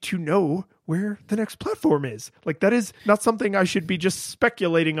need to know where the next platform is. Like, that is not something I should be just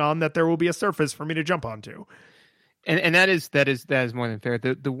speculating on that there will be a surface for me to jump onto. And that is more than fair.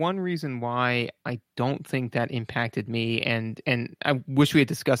 The one reason why I don't think that impacted me, and I wish we had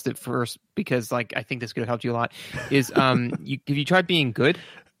discussed it first because like I think this could have helped you a lot, is have you tried being good?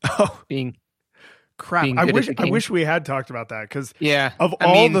 Being crap. Being I good wish we had talked about that because of I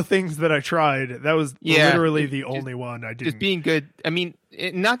all mean, the things that I tried, that was literally the only one I didn't. Just being good. I mean,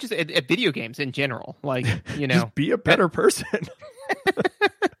 not just at video games in general. Like, just be a better person.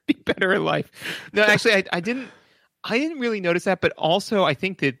 Be better in life. No, actually, I didn't really notice that, but also I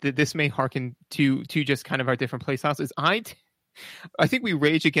think that this may harken to just kind of our different play styles. Is I think we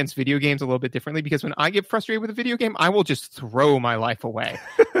rage against video games a little bit differently because when I get frustrated with a video game, I will just throw my life away.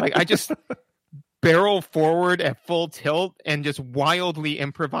 Like, I just barrel forward at full tilt and just wildly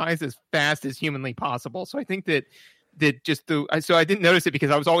improvise as fast as humanly possible. So I think that so I didn't notice it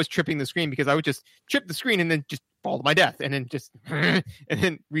because I was always tripping the screen because I would just trip the screen and then just fall to my death and then just and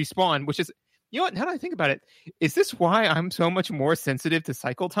then respawn, which is, you know what, now that I think about it, is this why I'm so much more sensitive to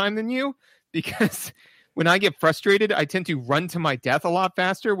cycle time than you? Because when I get frustrated, I tend to run to my death a lot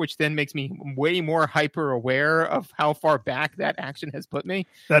faster, which then makes me way more hyper aware of how far back that action has put me.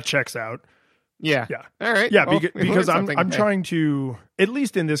 That checks out. Yeah. All right. Yeah, well, because I'm trying to, at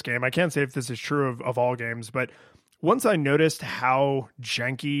least in this game, I can't say if this is true of all games, but once I noticed how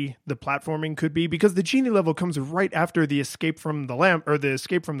janky the platforming could be, because the genie level comes right after the escape from the lamp or the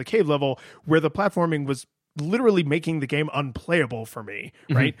escape from the cave level, where the platforming was literally making the game unplayable for me,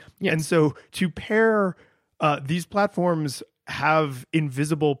 right? Yes. And so to pair these platforms have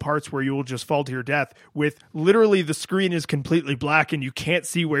invisible parts where you will just fall to your death with literally the screen is completely black and you can't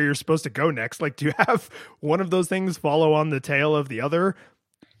see where you're supposed to go next. Like, to have one of those things follow on the tail of the other,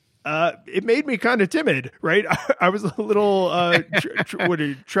 it made me kind of timid, right? I was a little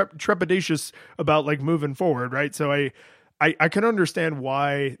trepidatious about like moving forward, right? So I can understand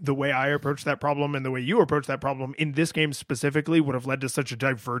why the way I approach that problem and the way you approach that problem in this game specifically would have led to such a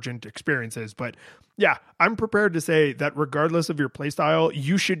divergent experiences. But yeah, I'm prepared to say that regardless of your playstyle,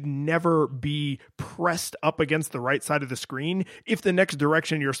 you should never be pressed up against the right side of the screen if the next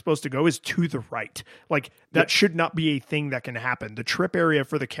direction you're supposed to go is to the right. Like, that should not be a thing that can happen. The trip area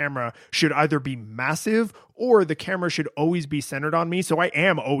for the camera should either be massive or the camera should always be centered on me, so I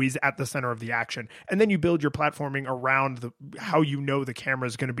am always at the center of the action. And then you build your platforming around how you know the camera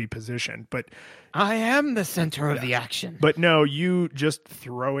is going to be positioned. But I am the center of the action. But no, you just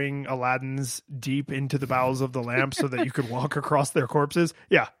throwing Aladdin's deep into the bowels of the lamp so that you could walk across their corpses.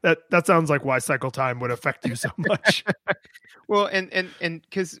 Yeah, that sounds like why cycle time would affect you so much. Well, and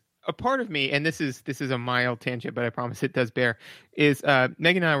because a part of me, and this is a mild tangent, but I promise it does bear, is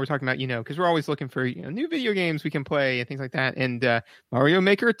Megan and I were talking about, because we're always looking for new video games we can play and things like that. And Mario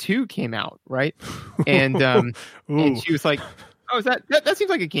Maker 2 came out, right? And and she was like, "Oh, is that seems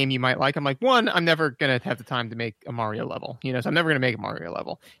like a game you might like?" I'm like, one, I'm never gonna have the time to make a Mario level, so I'm never gonna make a Mario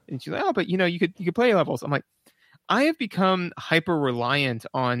level. And she's like, "Oh, but you could play levels." I'm like, I have become hyper reliant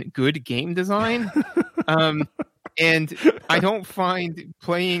on good game design. And I don't find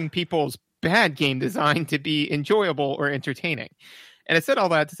playing people's bad game design to be enjoyable or entertaining. And I said all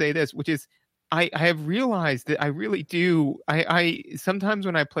that to say this, which is I have realized that I really do. I sometimes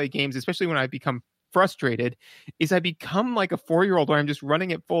when I play games, especially when I become frustrated, is I become like a 4-year-old where I'm just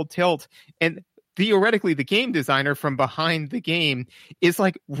running at full tilt. And theoretically, the game designer from behind the game is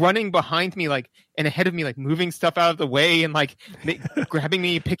like running behind me, like, and ahead of me, like moving stuff out of the way and like grabbing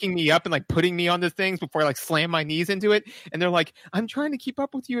me, picking me up and like putting me on the things before I like slam my knees into it. And they're like, "I'm trying to keep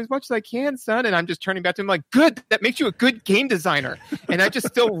up with you as much as I can, son." And I'm just turning back to them like, "Good, that makes you a good game designer." And I'm just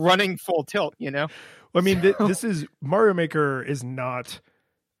still running full tilt, Well, I mean, this is Mario Maker is not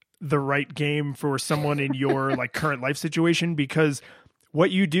the right game for someone in your like current life situation, because what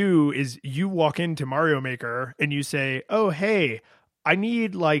you do is you walk into Mario Maker and you say, "Oh, hey, I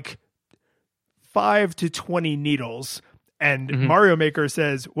need like 5 to 20 needles." And Mario Maker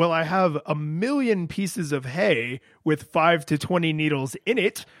says, "Well, I have 1,000,000 pieces of hay with 5 to 20 needles in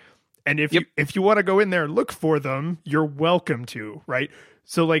it. And if you want to go in there and look for them, you're welcome to," right?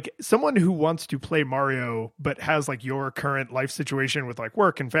 So like someone who wants to play Mario but has like your current life situation with like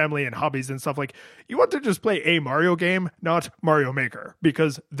work and family and hobbies and stuff, like you want to just play a Mario game, not Mario Maker,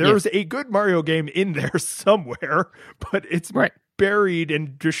 because there's a good Mario game in there somewhere, but it's buried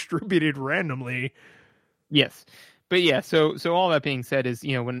and distributed randomly. Yes. But yeah, so all that being said is,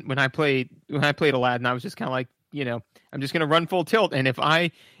 when I played Aladdin, I was just kind of like, I'm just going to run full tilt. And if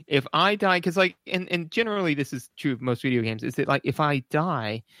I die, because like, and generally this is true of most video games, is that like, if I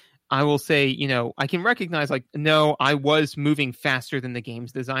die, I will say, I can recognize like, no, I was moving faster than the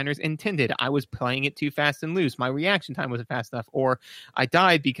game's designers intended. I was playing it too fast and loose. My reaction time wasn't fast enough. Or I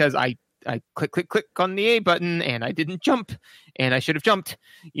died because I click on the A button and I didn't jump and I should have jumped,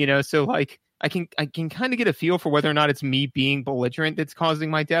 so like, I can kind of get a feel for whether or not it's me being belligerent that's causing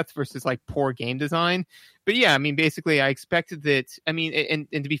my death versus like poor game design. But yeah, I mean, basically I expected that. I mean, and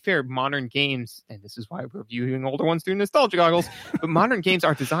to be fair, modern games, and this is why we're reviewing older ones through nostalgia goggles, but modern games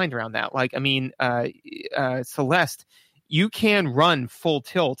are designed around that. Like, I mean, Celeste, you can run full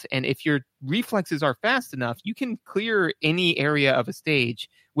tilt. And if your reflexes are fast enough, you can clear any area of a stage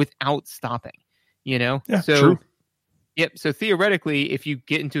without stopping, Yeah, so true. Yep. So theoretically, if you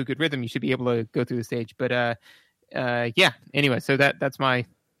get into a good rhythm, you should be able to go through the stage. But yeah. Anyway, so that's my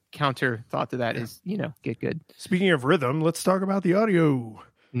counter thought to that is, get good. Speaking of rhythm, let's talk about the audio.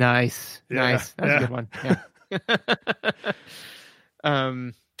 Nice. That's a good one.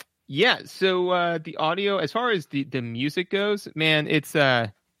 Yeah. Yeah. So the audio, as far as the music goes, man, it's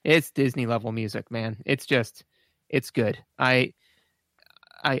Disney level music, man. It's good. I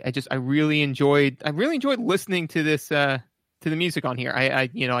really enjoyed listening to this to the music on here. I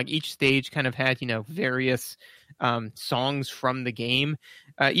like each stage kind of had various songs from the game.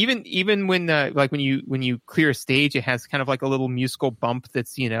 Even when like when you clear a stage, it has kind of like a little musical bump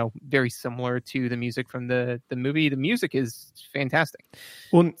that's very similar to the music from the movie. The music is fantastic.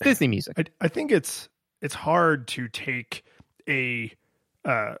 Well, it's Disney music. I think it's hard to take a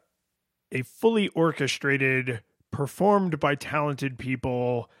fully orchestrated, performed by talented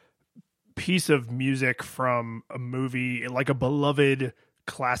people piece of music from a movie, like a beloved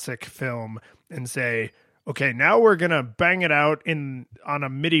classic film, and say, okay, now we're gonna bang it out on a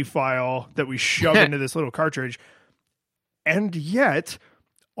MIDI file that we shove into this little cartridge. And yet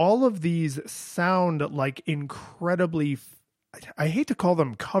all of these sound like incredibly, I hate to call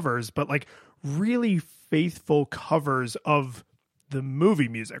them covers, but like really faithful covers of the movie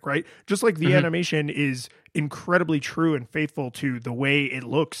music, right? Just like the animation is incredibly true and faithful to the way it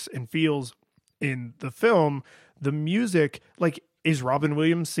looks and feels in the film, the music, like, is Robin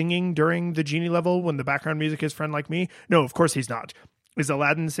Williams singing during the Genie level when the background music is Friend Like Me? No, of course he's not. Is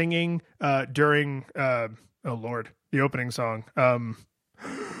Aladdin singing during oh Lord, the opening song?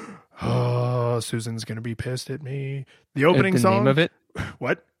 Oh, Susan's gonna be pissed at me. The opening song. Name of it?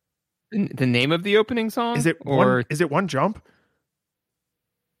 What? The name of the opening song? Is it One Jump?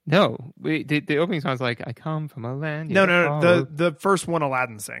 No, the opening song is like, I come from a land. No. The first one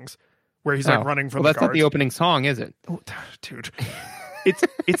Aladdin sings, where he's like running from the guards. That's not the opening song, is it? Oh, dude.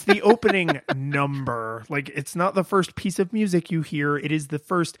 It's the opening number. Like, it's not the first piece of music you hear. It is the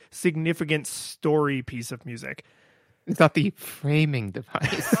first significant story piece of music. It's not the framing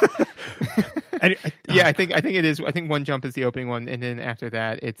device. I think it is. I think One Jump is the opening one, and then after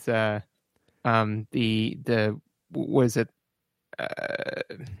that, it's the what is it?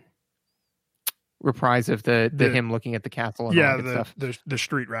 Reprise of the him looking at the castle and all that stuff. the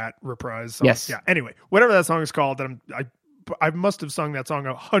Street Rat reprise song. Yes. Yeah. Anyway, whatever that song is called, I must have sung that song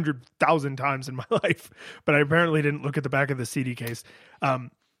 100,000 times in my life, but I apparently didn't look at the back of the CD case.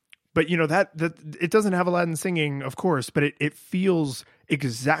 But that it doesn't have Aladdin singing, of course, but it feels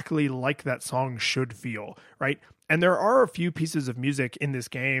exactly like that song should feel, right? And there are a few pieces of music in this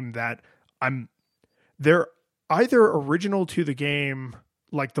game that they're either original to the game,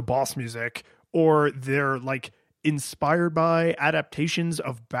 like the boss music, or they're like inspired by adaptations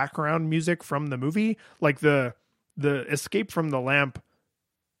of background music from the movie. Like the Escape from the Lamp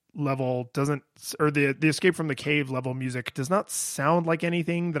level doesn't, or the Escape from the Cave level music does not sound like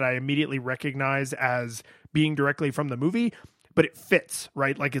anything that I immediately recognize as being directly from the movie, but it fits,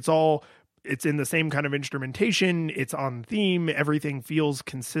 right? Like it's in the same kind of instrumentation, it's on theme, everything feels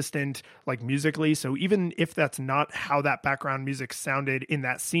consistent, like musically. So even if that's not how that background music sounded in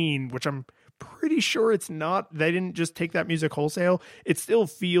that scene, which I'm pretty sure it's not, they didn't just take that music wholesale, it still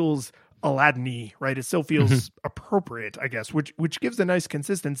feels Aladdin-y, right? It still feels appropriate, I guess, which gives a nice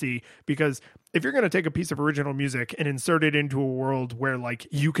consistency, because if you're going to take a piece of original music and insert it into a world where like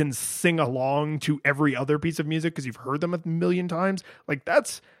you can sing along to every other piece of music because you've heard them a million times, like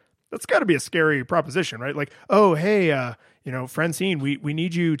that's got to be a scary proposition, right? Like, oh, hey, Francine, we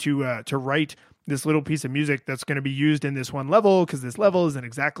need you to write this little piece of music that's going to be used in this one level, because this level isn't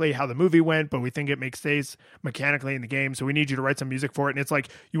exactly how the movie went, but we think it makes sense mechanically in the game, so we need you to write some music for it. And it's like,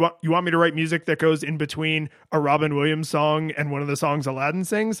 you want me to write music that goes in between a Robin Williams song and one of the songs Aladdin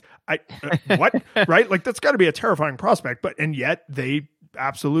sings? What? Right? Like, that's got to be a terrifying prospect, and yet they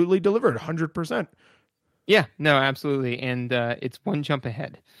absolutely delivered 100%. Yeah, no, absolutely. And it's one jump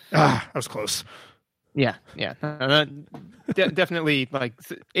ahead. That was close. Yeah. Definitely like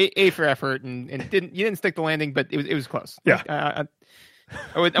A for effort, and you didn't stick the landing, but it was close. Yeah.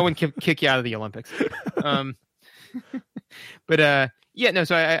 Like, I wouldn't kick you out of the Olympics. But yeah, no.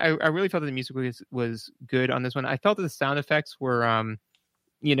 So I really felt that the music was good on this one. I felt that the sound effects were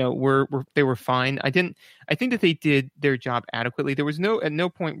they were fine. I think that they did their job adequately. There was at no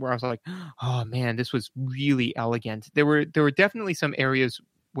point where I was like, oh man, this was really elegant. There were definitely some areas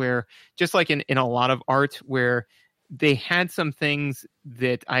where, just like in a lot of art, where they had some things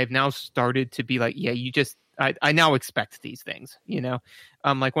that I've now started to be like, yeah, I now expect these things,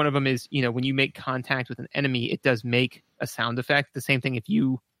 like one of them is, when you make contact with an enemy, it does make a sound effect. The same thing if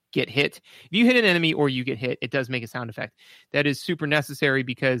you get hit. If you hit an enemy or you get hit, it does make a sound effect. That is super necessary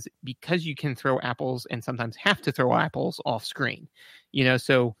because you can throw apples and sometimes have to throw apples off screen,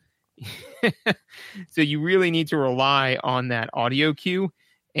 so so you really need to rely on that audio cue,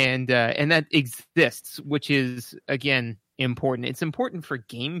 and that exists, which is again important. It's important for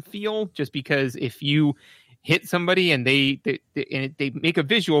game feel, just because if you hit somebody and they make a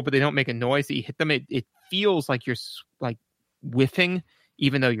visual but they don't make a noise that you hit them, it feels like you're like whiffing,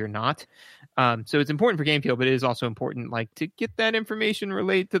 even though you're not. So it's important for game feel, but it is also important like to get that information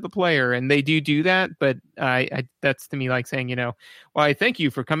relayed to the player, and they do that. But I that's to me like saying, well, I thank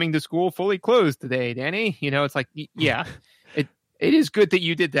you for coming to school fully clothed today, Danny. It's like, yeah, it is good that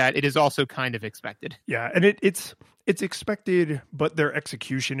you did that. It is also kind of expected. Yeah, and it's expected, but their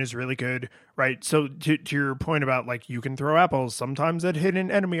execution is really good, right? So to your point about like you can throw apples, sometimes that hit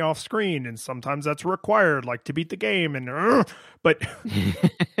an enemy off screen, and sometimes that's required, like to beat the game. And but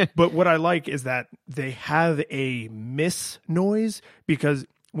what I like is that they have a miss noise, because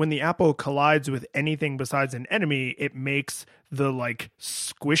when the apple collides with anything besides an enemy, it makes the like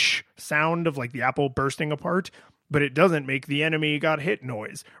squish sound of like the apple bursting apart, but it doesn't make the enemy got hit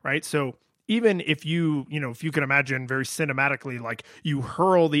noise, right? So even if you can imagine very cinematically, like you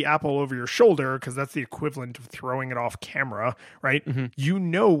hurl the apple over your shoulder, because that's the equivalent of throwing it off camera, right?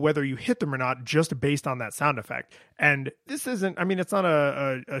 Mm-hmm. Whether you hit them or not just based on that sound effect. And this isn't, it's not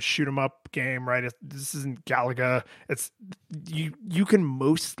a shoot 'em up game, right? This isn't Galaga. It's you can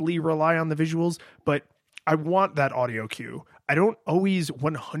mostly rely on the visuals, but I want that audio cue. I don't always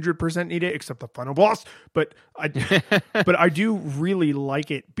 100% need it, except the final boss, but I do really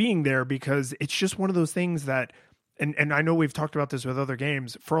like it being there, because it's just one of those things that and I know we've talked about this with other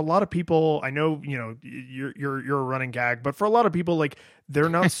games. For a lot of people, I know, you're a running gag, but for a lot of people, like, they're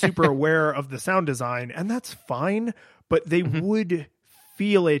not super aware of the sound design, and that's fine, but they would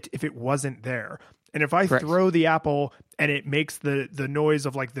feel it if it wasn't there. And if I throw the apple and it makes the noise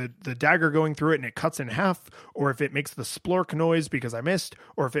of like the dagger going through it and it cuts in half, or if it makes the splork noise because I missed,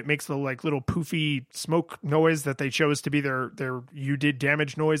 or if it makes the like little poofy smoke noise that they chose to be their you did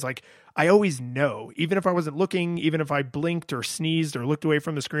damage noise, like, I always know, even if I wasn't looking, even if I blinked or sneezed or looked away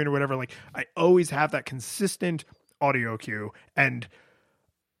from the screen or whatever, like, I always have that consistent audio cue. And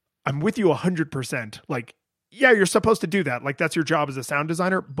I'm with you 100%. Like, yeah, you're supposed to do that. Like, that's your job as a sound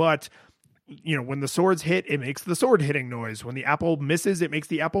designer, but when the swords hit, it makes the sword hitting noise. When the apple misses, it makes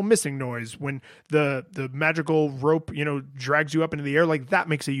the apple missing noise. When the magical rope, drags you up into the air, like, that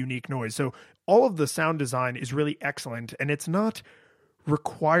makes a unique noise. So all of the sound design is really excellent, and it's not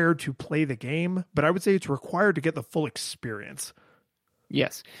required to play the game, but I would say it's required to get the full experience.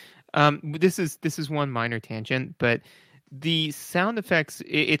 Yes. This is one minor tangent, but the sound effects,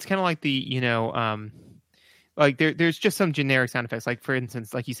 it's kind of like like there's just some generic sound effects. Like, for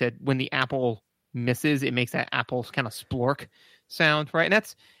instance, like you said, when the apple misses, it makes that apple kind of splork sound, right? And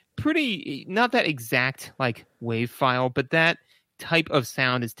that's pretty, not that exact like wave file, but that type of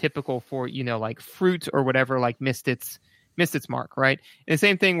sound is typical for, like fruit or whatever, like missed its mark, right? And the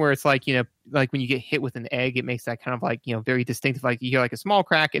same thing where it's like, like when you get hit with an egg, it makes that kind of like, very distinctive, like you hear like a small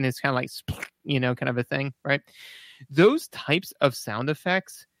crack and it's kind of like, kind of a thing, right? Those types of sound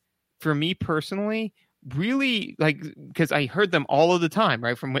effects, for me personally, really, like, because I heard them all of the time,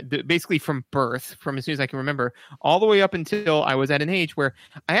 right? Basically from birth, from as soon as I can remember, all the way up until I was at an age where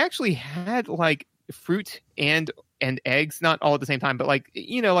I actually had like fruit and eggs, not all at the same time, but like,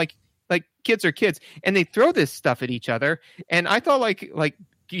 like kids are kids, and they throw this stuff at each other, and I thought like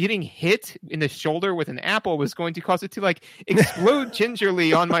getting hit in the shoulder with an apple was going to cause it to like explode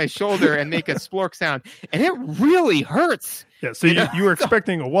gingerly on my shoulder and make a splork sound, and it really hurts. Yeah, so you were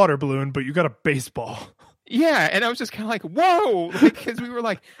expecting a water balloon, but you got a baseball. Yeah, and I was just kind of like, whoa, because we were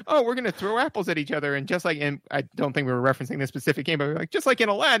like, oh, we're going to throw apples at each other, and just like, and I don't think we were referencing this specific game, but we were like, just like in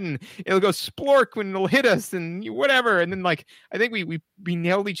Aladdin, it'll go splork when it'll hit us and whatever, and then like, I think we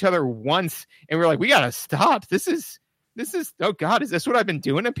nailed each other once, and we were like, we got to stop. This is, oh God, is this what I've been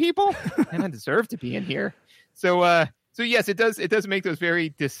doing to people? And I deserve to be in here. So yes, it does make those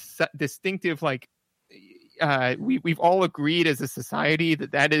very distinctive, like, we've all agreed as a society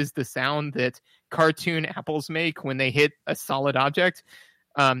that is the sound that cartoon apples make when they hit a solid object.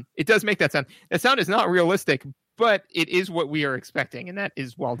 It does make that sound. That sound is not realistic, but it is what we are expecting, and that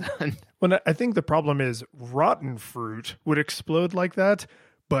is well done. Well, I think the problem is rotten fruit would explode like that,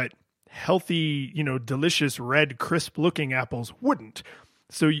 but healthy, delicious red, crisp looking apples wouldn't.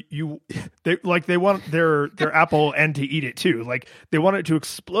 So they want their apple and to eat it too. Like, they want it to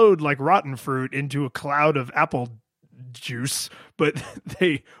explode like rotten fruit into a cloud of apple juice, but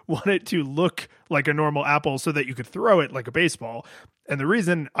they want it to look like a normal apple so that you could throw it like a baseball. And the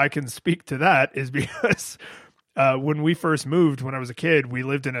reason I can speak to that is because when we first moved, when I was a kid, we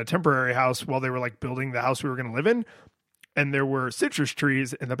lived in a temporary house while they were like building the house we were going to live in. And there were citrus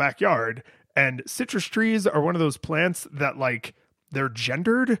trees in the backyard, and citrus trees are one of those plants that like, they're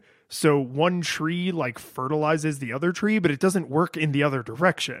gendered. So one tree like fertilizes the other tree, but it doesn't work in the other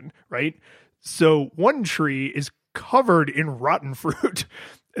direction, right? So one tree is covered in rotten fruit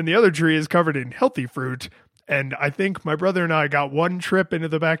and the other tree is covered in healthy fruit. And I think my brother and I got one trip into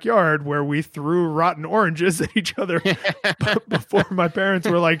the backyard where we threw rotten oranges at each other before my parents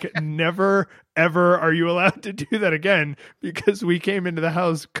were like, never, ever are you allowed to do that again, because we came into the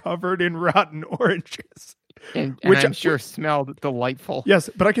house covered in rotten oranges. And which I'm sure smelled delightful. Yes,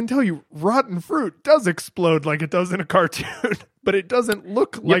 but I can tell you, rotten fruit does explode like it does in a cartoon, but it doesn't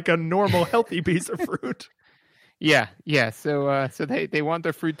look like a normal, healthy piece of fruit. Yeah. So they want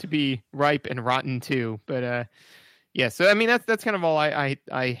their fruit to be ripe and rotten too. But yeah. So I mean, that's kind of all I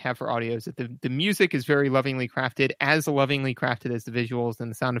have for audio. Is that the music is very lovingly crafted, as lovingly crafted as the visuals, and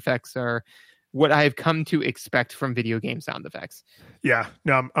the sound effects are what I have come to expect from video game sound effects. Yeah,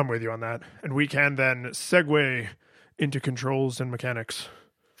 no, I'm with you on that. And we can then segue into controls and mechanics.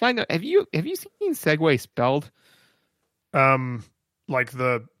 Find out, have you seen segue spelled? Like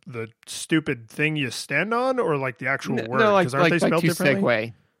the stupid thing you stand on, or like the actual word? No, because aren't they spelled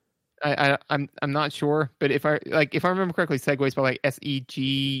differently? Segue. I'm not sure, but if I remember correctly, segue is spelled like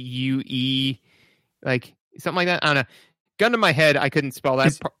SEGUE, like something like that. I don't know. Gun to my head, I couldn't spell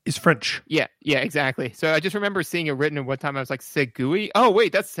that. It's French. Yeah, exactly. So I just remember seeing it written, and one time I was like, Segui? Oh,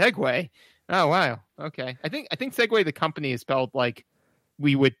 wait, that's Segway. Oh, wow. Okay. I think Segway, the company, is spelled like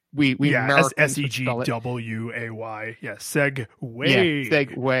yeah, Americans would spell it. SEGWAY. Yeah, Segway. Yeah,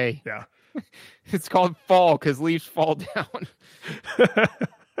 Segway. Yeah. It's called fall because leaves fall down.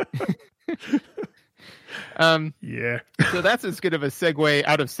 Yeah. So that's as good of a segue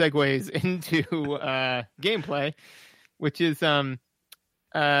out of segues into gameplay, which is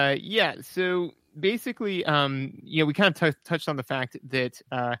yeah. So basically, we kind of touched on the fact that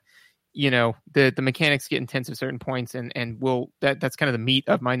the mechanics get intense at certain points, and that's kind of the meat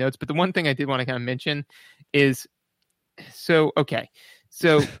of my notes. But the one thing I did want to kind of mention is, so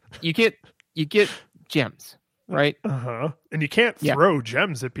you get gems, right? And you can't throw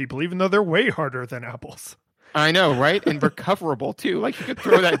gems at people, even though they're way harder than apples. I know, right? And recoverable too. Like you could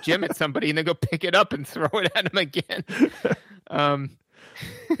throw that gem at somebody and then go pick it up and throw it at them again.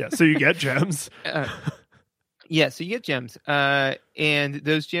 Yeah, so you get gems. Yeah, so you get gems, and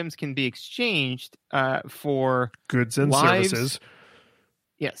those gems can be exchanged for goods and lives. Services.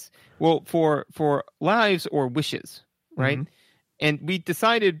 Yes, well, for lives or wishes, right? Mm-hmm. And we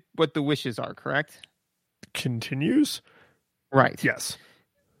decided what the wishes are, correct? Continues? Right. Yes.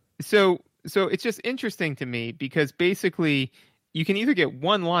 So it's just interesting to me because basically you can either get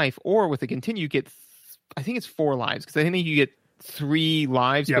 1 life or with a continue you get, I think it's 4 lives because I think you get 3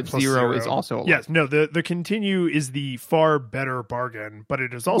 lives, but 0 is also a life. Yes, no, the continue is the far better bargain, but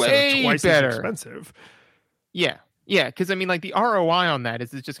it is also twice as expensive. Yeah, because I mean, like the ROI on that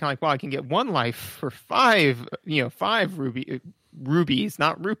is it's just kind of like, well, I can get 1 life for 5 rubies,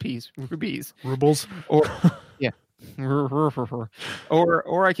 not rupees, rubies, rubles, or yeah,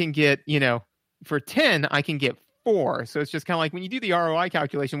 or I can get for 10 I can get 4. So it's just kind of like when you do the ROI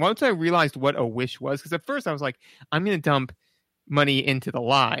calculation. Once I realized what a wish was, because at first I was like, I'm going to dump money into the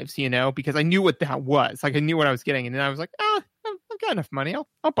lives, because I knew what that was. Like I knew what I was getting, and then I was like, I've got enough money.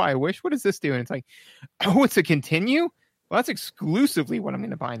 I'll buy a wish. What does this do? And it's like, oh, it's a continue. Well, that's exclusively what I'm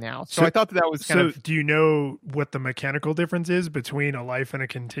going to buy now. So I thought that was kind of. Do you know what the mechanical difference is between a life and a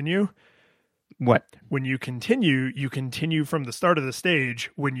continue? What? When you continue from the start of the stage.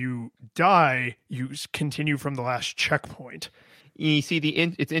 When you die, you continue from the last checkpoint. You see,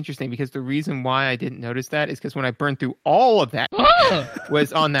 it's interesting because the reason why I didn't notice that is because when I burned through all of that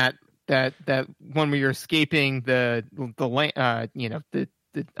was on that one where you're escaping the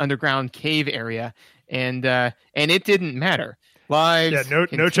underground cave area, and it didn't matter. Lives, yeah, no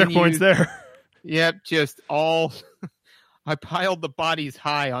checkpoints there. Yep, just all. I piled the bodies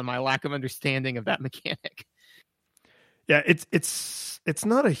high on my lack of understanding of that mechanic. Yeah, it's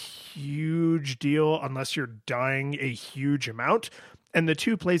not a huge deal unless you're dying a huge amount. And the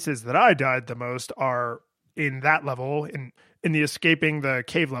 2 places that I died the most are in that level, in the escaping the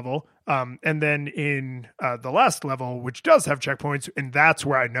cave level, and then in the last level, which does have checkpoints, and that's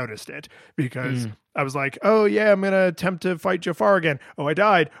where I noticed it because I was like, oh yeah, I'm gonna attempt to fight Jafar again. Oh, I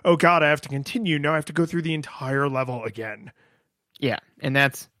died. Oh god, I have to continue. Now I have to go through the entire level again. Yeah, and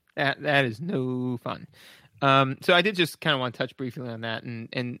that is no fun. So I did just kind of want to touch briefly on that,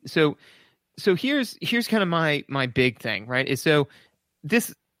 and so here's kind of my big thing, right? Is so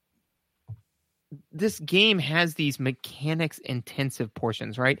this game has these mechanics intensive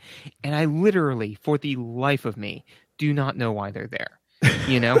portions, right? And I literally, for the life of me, do not know why they're there,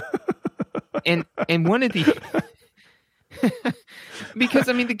 and one of the because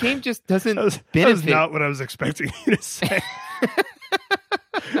I mean the game just doesn't benefit. That was not what I was expecting you to say.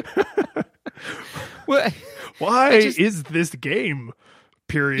 Well, why is this game?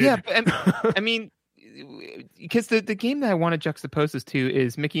 Period. Yeah, but, I mean, because the game that I want to juxtapose this to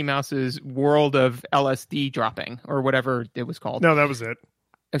is Mickey Mouse's World of LSD Dropping or whatever it was called. No, that was it.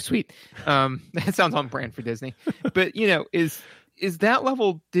 Oh, sweet. That sounds on brand for Disney. But is that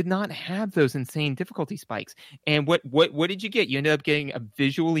level did not have those insane difficulty spikes. And what did you get? You ended up getting a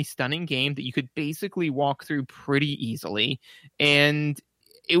visually stunning game that you could basically walk through pretty easily, and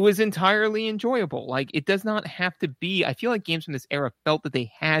it was entirely enjoyable. Like it does not have to be. I feel like games from this era felt that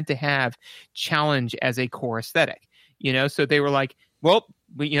they had to have challenge as a core aesthetic. So they were like, well,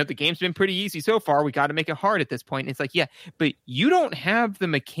 the game's been pretty easy so far. We got to make it hard at this point. And it's like, yeah, but you don't have the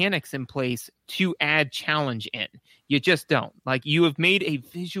mechanics in place to add challenge in. You just don't. Like you have made a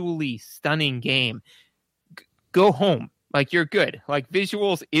visually stunning game. Go home. Like you're good. Like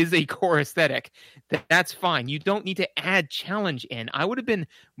visuals is a core aesthetic. That's fine. You don't need to add challenge in. I would have been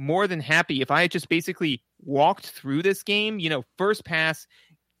more than happy if I had just basically walked through this game, first pass,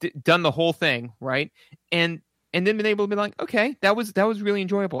 done the whole thing, right? And then been able to be like, okay, that was really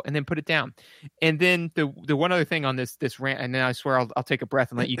enjoyable, and then put it down. And then the one other thing on this rant, and then I swear I'll take a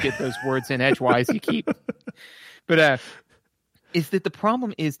breath and let you get those words in edgewise you keep. But is that the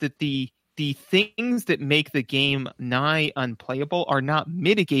problem is that the the things that make the game nigh unplayable are not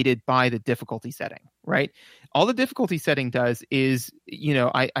mitigated by the difficulty setting, right? All the difficulty setting does is,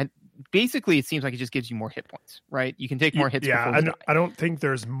 I basically it seems like it just gives you more hit points, right? You can take more hits. Yeah, I don't think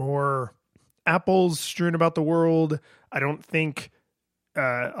there's more apples strewn about the world. I don't think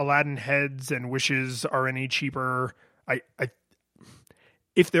Aladdin heads and wishes are any cheaper.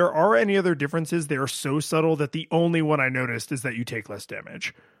 If there are any other differences, they are so subtle that the only one I noticed is that you take less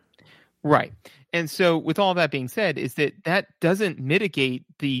damage. Right. And so with all that being said, is that doesn't mitigate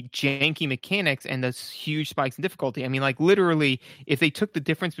the janky mechanics and the huge spikes in difficulty. I mean, like literally, if they took the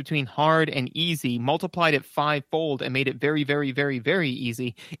difference between hard and easy, multiplied it 5-fold and made it very, very, very, very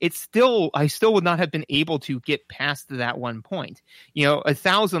easy, I still would not have been able to get past that one point.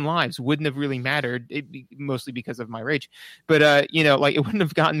 1,000 lives wouldn't have really mattered, mostly because of my rage. But, it wouldn't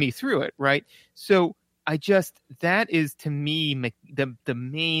have gotten me through it, right? So that is to me the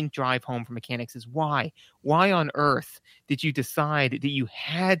main drive home for mechanics is why on earth did you decide that you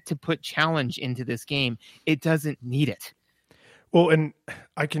had to put challenge into this game? It doesn't need it. Well, and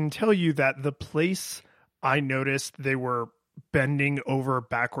I can tell you that the place I noticed they were bending over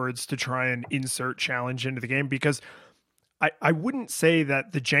backwards to try and insert challenge into the game, because I wouldn't say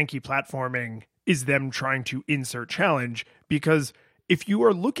that the janky platforming is them trying to insert challenge, because if you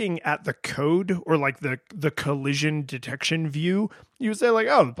are looking at the code or like the collision detection view, you say like,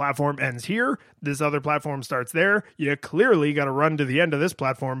 oh, the platform ends here. This other platform starts there. You clearly got to run to the end of this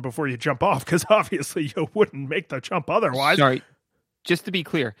platform before you jump off, because obviously you wouldn't make the jump otherwise. Sorry. Just to be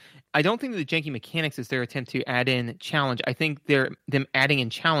clear, I don't think that the janky mechanics is their attempt to add in challenge. I think them adding in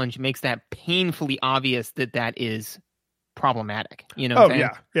challenge makes that painfully obvious that is problematic. You know what I'm saying?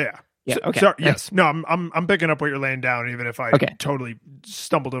 Yeah. Yeah. Okay. Sorry, yes. No, I'm picking up what you're laying down, even if I totally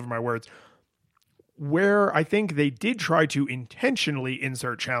stumbled over my words. Where I think they did try to intentionally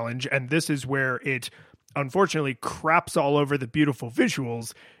insert challenge, and this is where it unfortunately craps all over the beautiful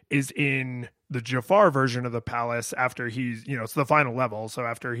visuals, is in the Jafar version of the palace after he's, it's the final level. So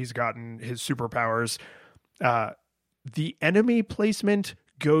after he's gotten his superpowers, the enemy placement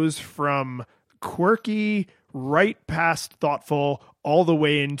goes from quirky right past thoughtful all the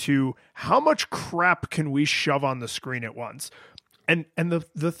way into how much crap can we shove on the screen at once. And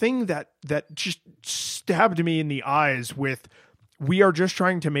the thing that just stabbed me in the eyes with, we are just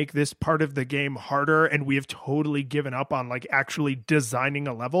trying to make this part of the game harder and we have totally given up on like actually designing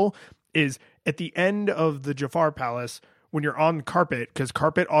a level, is at the end of the Jafar Palace when you're on carpet, because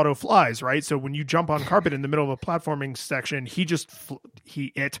carpet auto flies, right? So when you jump on carpet in the middle of a platforming section,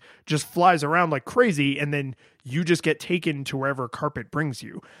 it just flies around like crazy, and then you just get taken to wherever carpet brings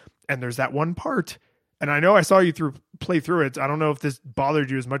you. And there's that one part, and I know I saw you play through it. I don't know if this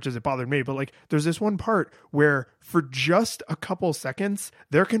bothered you as much as it bothered me, but like there's this one part where for just a couple seconds,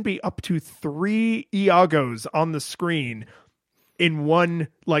 there can be up to 3 Iagos on the screen in one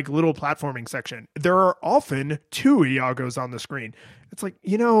like little platforming section. There are often 2 Iagos on the screen. It's like,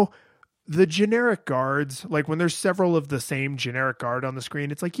 the generic guards, like when there's several of the same generic guard on the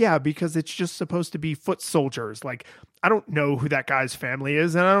screen, it's like, yeah, because it's just supposed to be foot soldiers. Like, I don't know who that guy's family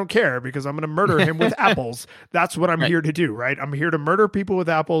is, and I don't care because I'm going to murder him with apples. That's what I'm here to do, right? I'm here to murder people with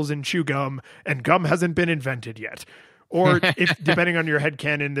apples and chew gum, and gum hasn't been invented yet. Or if, depending on your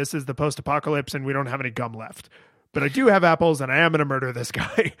headcanon, this is the post-apocalypse and we don't have any gum left. But I do have apples, and I am going to murder this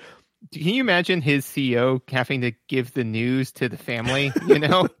guy. Can you imagine his CEO having to give the news to the family?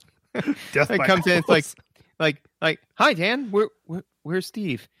 Death it by comes in, apples. it's like, hi Dan, where's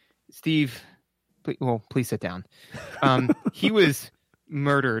Steve? Steve, please sit down. He was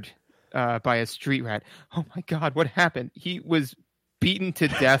murdered by a street rat. Oh my God, what happened? He was beaten to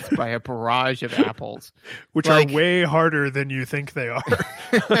death by a barrage of apples, which are way harder than you think they are.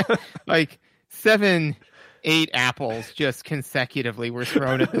 Like 7-8 apples just consecutively were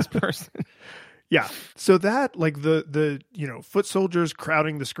thrown at this person. Yeah. So that, like the foot soldiers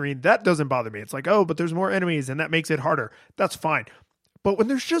crowding the screen, that doesn't bother me. It's like, oh, but there's more enemies and that makes it harder. That's fine. But when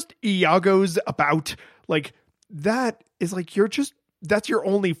there's just Iagos about, like, that is like, that's your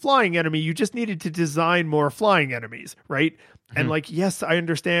only flying enemy. You just needed to design more flying enemies, right? Mm-hmm. And like, yes, I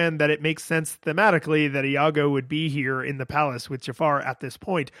understand that it makes sense thematically that Iago would be here in the palace with Jafar at this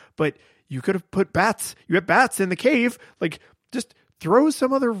point, but you could have put bats. You have bats in the cave. Like, just throw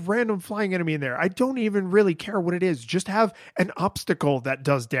some other random flying enemy in there. I don't even really care what it is. Just have an obstacle that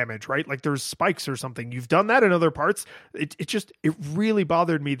does damage, right? Like there's spikes or something. You've done that in other parts. It really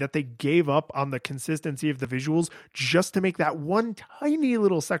bothered me that they gave up on the consistency of the visuals just to make that one tiny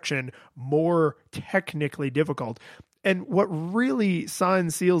little section more technically difficult. And what really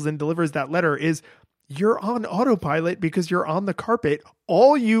signs, seals, and delivers that letter is you're on autopilot because you're on the carpet.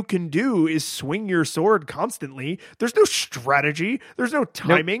 All you can do is swing your sword constantly. There's no strategy. There's no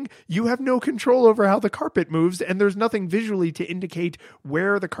timing. Nope. You have no control over how the carpet moves, and there's nothing visually to indicate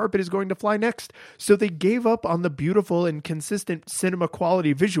where the carpet is going to fly next. So they gave up on the beautiful and consistent cinema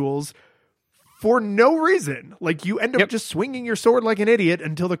quality visuals for no reason. Like, you end up just swinging your sword like an idiot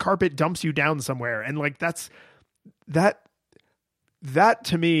until the carpet dumps you down somewhere. And like, that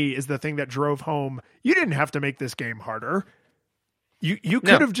to me is the thing that drove home. You didn't have to make this game harder. You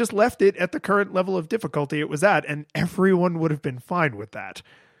could have just left it at the current level of difficulty it was at, and everyone would have been fine with that.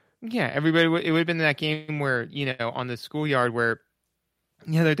 Yeah, everybody. It would have been that game where, on the schoolyard where,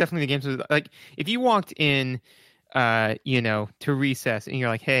 there are definitely the games with, like, if you walked in, to recess and you're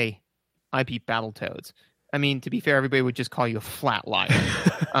like, hey, I beat Battletoads. I mean, to be fair, everybody would just call you a flat liar.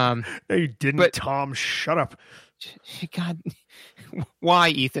 No, you didn't, Tom. Shut up. God, why,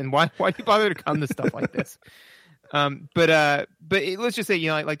 Ethan? Why do you bother to come to stuff like this? But let's just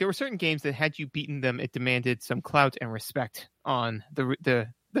say, like there were certain games that had you beaten them, it demanded some clout and respect on the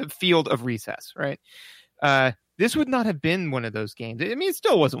field of recess, right? This would not have been one of those games. I mean, it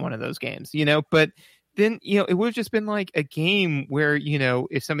still wasn't one of those games, but then, it would have just been like a game where,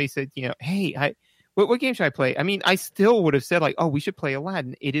 if somebody said, hey, what game should I play? I mean, I still would have said like, oh, we should play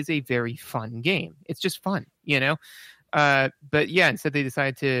Aladdin. It is a very fun game. It's just fun, but yeah, instead they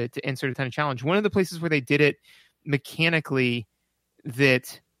decided to insert a ton of challenge. One of the places where they did it mechanically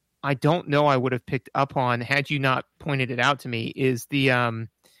that I don't know I would have picked up on had you not pointed it out to me is the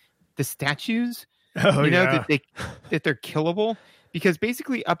statues. That they're killable. Because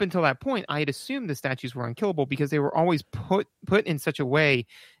basically, up until that point, I had assumed the statues were unkillable because they were always put in such a way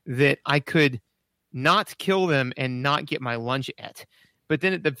that I could not kill them and not get my lunch at. But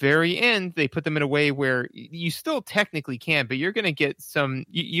then at the very end, they put them in a way where you still technically can, but you're going to get some.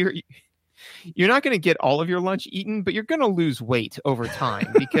 You're not going to get all of your lunch eaten, but you're going to lose weight over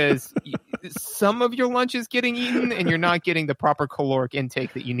time because some of your lunch is getting eaten, and you're not getting the proper caloric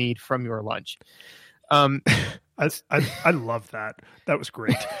intake that you need from your lunch. I love that. That was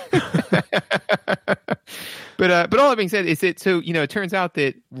great. But all that being said, is it so it turns out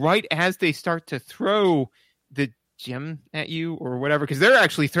that right as they start to throw the gem at you or whatever, because they're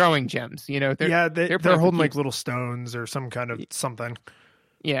actually throwing gems. They're holding like little stones or some kind of something.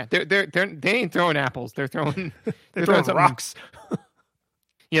 Yeah, they ain't throwing apples. They're throwing rocks.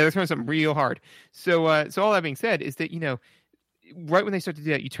 Yeah, they're throwing something real hard. So all that being said is that right when they start to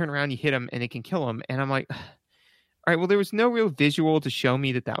do that, you turn around, you hit them, and it can kill them. And I'm like, all right, well, there was no real visual to show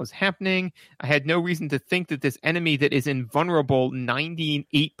me that was happening. I had no reason to think that this enemy that is invulnerable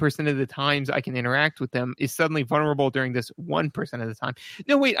 98% of the times I can interact with them is suddenly vulnerable during this 1% of the time.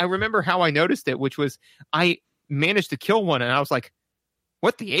 No, wait, I remember how I noticed it, which was I managed to kill one, and I was like,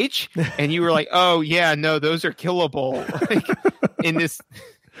 what, the H? And you were like, oh, yeah, no, those are killable. Like, in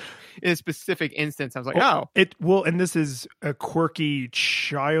a specific instance, I was like, and this is a quirky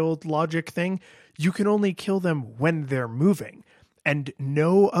child logic thing. You can only kill them when they're moving, and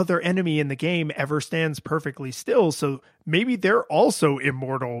no other enemy in the game ever stands perfectly still. So maybe they're also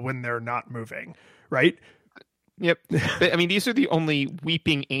immortal when they're not moving, right? Yep. But I mean, these are the only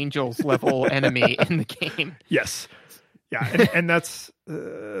weeping angels level enemy in the game. Yes. Yeah. And that's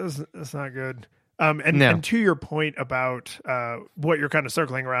not good. And to your point about what you're kind of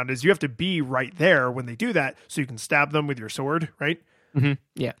circling around is you have to be right there when they do that so you can stab them with your sword, right? Mm-hmm.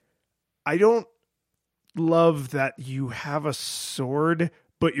 Yeah. I don't love that you have a sword,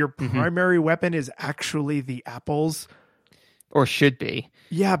 but your primary weapon is actually the apples. Or should be.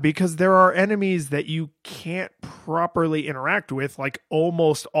 Yeah, because there are enemies that you can't properly interact with, like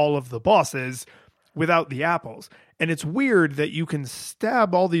almost all of the bosses, without the apples. And it's weird that you can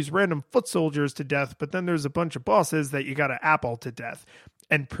stab all these random foot soldiers to death, but then there's a bunch of bosses that you got to apple to death.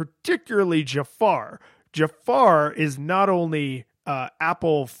 And particularly Jafar. Jafar is not only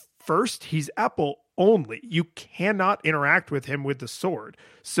apple first, he's apple only. You cannot interact with him with the sword.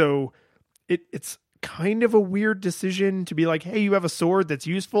 So it's kind of a weird decision to be like, hey, you have a sword that's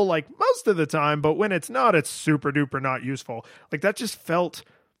useful like most of the time, but when it's not, it's super duper not useful. Like, that just felt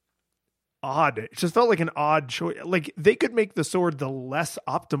odd. It just felt like an odd choice. Like, they could make the sword the less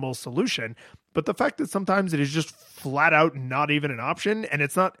optimal solution, but the fact that sometimes it is just flat out not even an option, and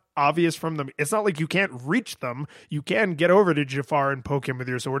it's not obvious from them. It's not like you can't reach them. You can get over to Jafar and poke him with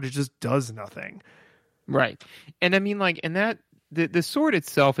your sword. It just does nothing. Right. And I mean, like, and that the sword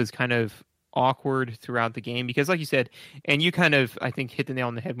itself is kind of awkward throughout the game because, like you said, and you kind of, I think, hit the nail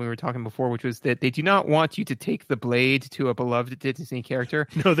on the head when we were talking before, which was that they do not want you to take the blade to a beloved Disney character.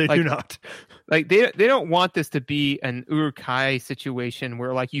 No, they do not. Like they don't want this to be an Uruk-hai situation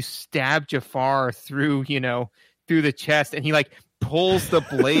where like you stab Jafar through, through the chest, and he like pulls the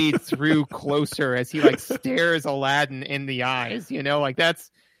blade through closer as he like stares Aladdin in the eyes. Like that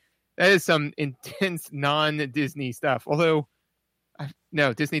is some intense non-Disney stuff. Although,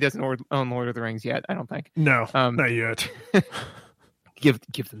 no, Disney doesn't own Lord of the Rings yet. I don't think. No, not yet. Give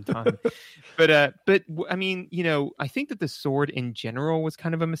them time. But I mean, I think that the sword in general was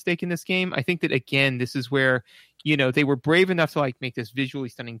kind of a mistake in this game. I think that again, this is where they were brave enough to like make this visually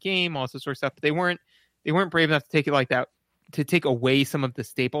stunning game, all this sort of stuff, but they weren't brave enough to take it like that, to take away some of the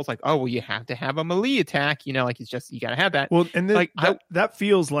staples, like, oh well, you have to have a melee attack, like it's just, you gotta have that. Well, and then, that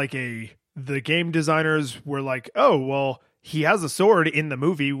feels like the game designers were like, oh well, he has a sword in the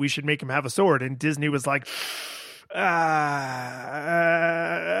movie, we should make him have a sword, and Disney was like,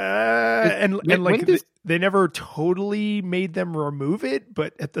 they never totally made them remove it,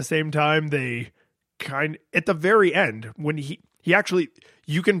 but at the same time, they at the very end when he actually,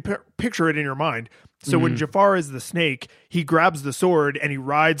 you can picture it in your mind. So when Jafar is the snake, he grabs the sword and he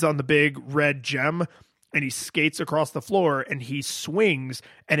rides on the big red gem and he skates across the floor and he swings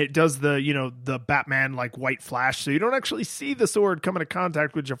and it does the Batman like white flash. So you don't actually see the sword come into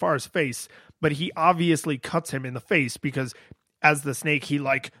contact with Jafar's face, but he obviously cuts him in the face because as the snake, he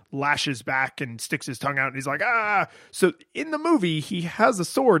like lashes back and sticks his tongue out and he's like, ah. So in the movie, he has a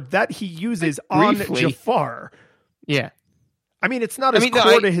sword that he uses on Jafar. Yeah. I mean, it's not as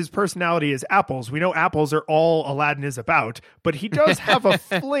core to his personality as apples. We know apples are all Aladdin is about, but he does have a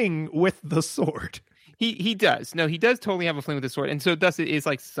fling with the sword. He does. No, he does totally have a fling with the sword. And so thus it is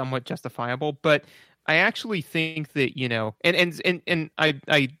like somewhat justifiable. But I actually think that, and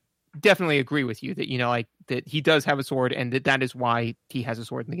I definitely agree with you that, like that he does have a sword and that is why he has a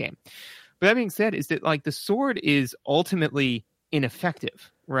sword in the game. But that being said, is that like the sword is ultimately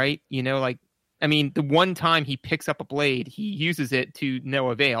ineffective, right? I mean, the one time he picks up a blade, he uses it to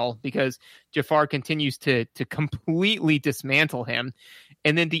no avail because Jafar continues to completely dismantle him.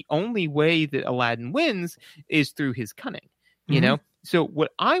 And then the only way that Aladdin wins is through his cunning, So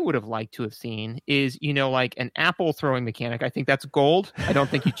what I would have liked to have seen is, like an apple throwing mechanic. I think that's gold. I don't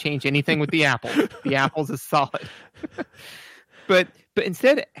think you change anything with the apple. The apple's is solid. But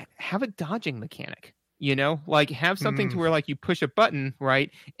instead, have a dodging mechanic. Like have something to where like you push a button, right?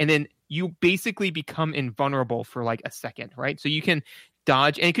 And then you basically become invulnerable for like a second, right? So you can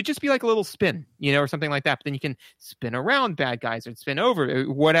dodge, and it could just be like a little spin, or something like that. But then you can spin around bad guys or spin over,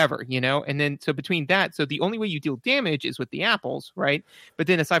 whatever, and then so between that, so the only way you deal damage is with the apples, right? But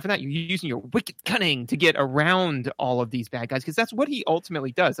then aside from that, you're using your wicked cunning to get around all of these bad guys because that's what he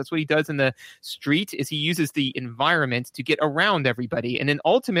ultimately does. That's what he does in the street is he uses the environment to get around everybody, and then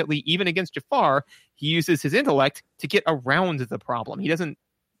ultimately, even against Jafar, he uses his intellect to get around the problem. He doesn't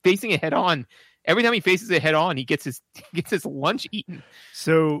facing it head on. Every time he faces it head on, he gets his lunch eaten.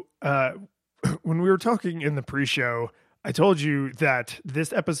 So when we were talking in the pre-show, I told you that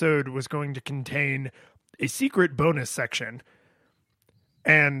this episode was going to contain a secret bonus section.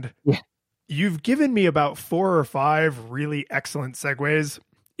 And you've given me about 4 or 5 really excellent segues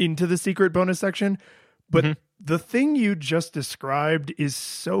into the secret bonus section. But the thing you just described is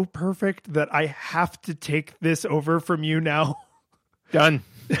so perfect that I have to take this over from you now. Done.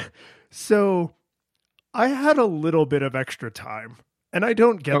 So I had a little bit of extra time, and I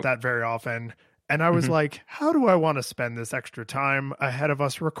don't get that very often. And I was like, how do I want to spend this extra time ahead of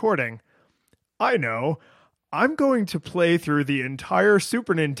us recording? I know. I'm going to play through the entire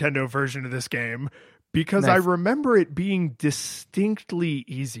Super Nintendo version of this game because I remember it being distinctly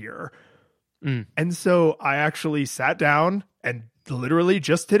easier. And so I actually sat down and literally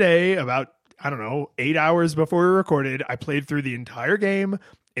just today, about, 8 hours before we recorded, I played through the entire game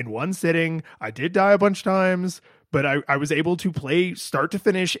in one sitting. I did die a bunch of times, but I was able to play start to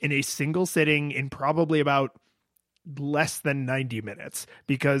finish in a single sitting in probably about less than 90 minutes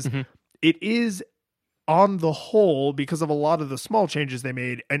because it is, on the whole, because of a lot of the small changes they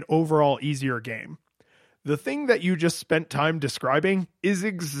made, an overall easier game. The thing that you just spent time describing is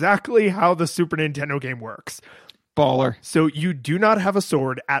exactly how the Super Nintendo game works. Baller. So you do not have a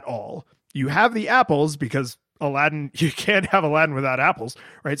sword at all. You have the apples because Aladdin, you can't have Aladdin without apples,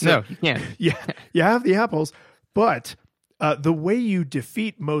 right? So, no, you can't. Yeah, you have the apples, but the way you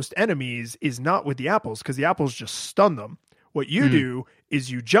defeat most enemies is not with the apples because the apples just stun them. What you do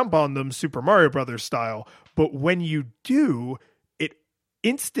is you jump on them Super Mario Brothers style, but when you do, it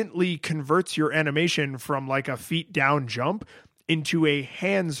instantly converts your animation from like a feet down jump into a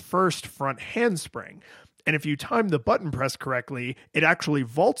hands first front handspring. And if you time the button press correctly, it actually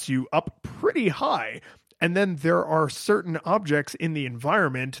vaults you up pretty high. And then there are certain objects in the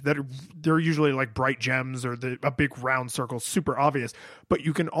environment that they're usually like bright gems or a big round circle, super obvious. But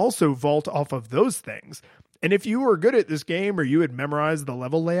you can also vault off of those things. And if you were good at this game or you had memorized the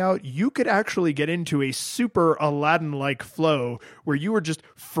level layout, you could actually get into a super Aladdin-like flow where you were just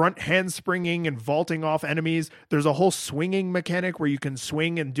front handspringing and vaulting off enemies. There's a whole swinging mechanic where you can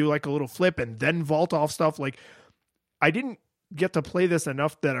swing and do like a little flip and then vault off stuff. Like, I didn't get to play this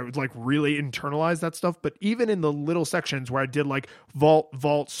enough that I would like really internalize that stuff. But even in the little sections where I did like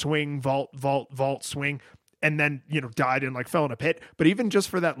vault, swing, vault, swing, and then, died and like fell in a pit. But even just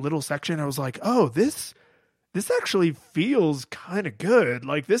for that little section, I was like, oh, this actually feels kind of good.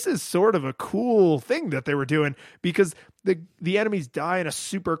 Like, this is sort of a cool thing that they were doing, because the enemies die in a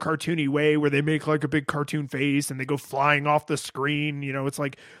super cartoony way where they make like a big cartoon face and they go flying off the screen. It's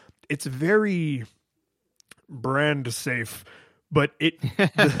like, it's very brand safe, but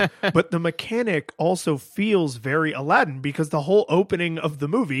but the mechanic also feels very Aladdin, because the whole opening of the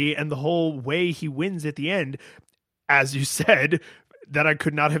movie and the whole way he wins at the end, as you said, that I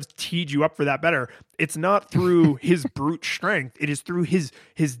could not have teed you up for that better. It's not through his brute strength. It is through his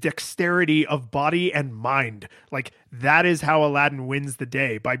dexterity of body and mind. Like, that is how Aladdin wins the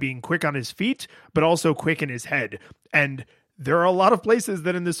day, by being quick on his feet, but also quick in his head. And there are a lot of places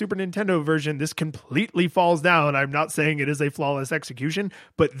that in the Super Nintendo version, this completely falls down. I'm not saying it is a flawless execution,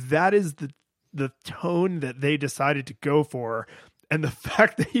 but that is the tone that they decided to go for. And the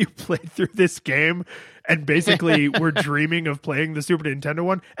fact that you played through this game and basically were dreaming of playing the Super Nintendo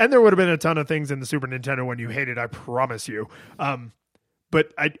one, and there would have been a ton of things in the Super Nintendo one you hated, I promise you.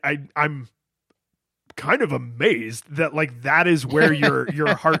 But I'm kind of amazed that like that is where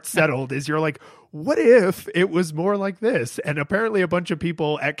your heart settled, is you're like, what if it was more like this? And apparently a bunch of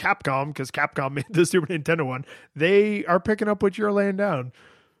people at Capcom, because Capcom made the Super Nintendo one, they are picking up what you're laying down.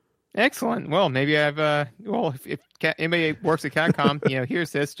 Excellent. Well, maybe I've if anybody works at Capcom,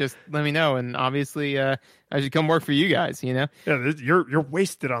 here's this, just let me know. And obviously, I should come work for you guys. Yeah, you're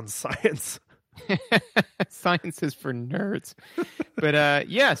wasted on science. Science is for nerds. But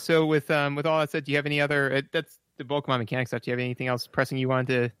yeah. So with all that said, do you have any other? That's the bulk of my mechanic stuff. Do you have anything else pressing you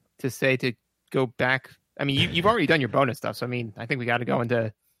wanted to say to go back? I mean, you've already done your bonus stuff, so I mean, I think we got to go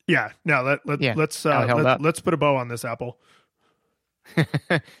into. Yeah. Now let's put a bow on this apple.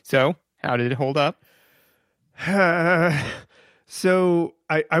 So, how did it hold up? So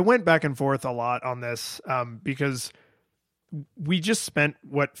I went back and forth a lot on this because we just spent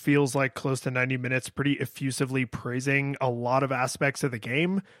what feels like close to 90 minutes pretty effusively praising a lot of aspects of the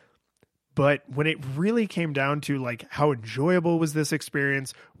game. But when it really came down to like how enjoyable was this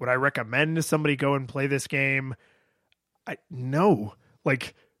experience, would I recommend to somebody go and play this game? No.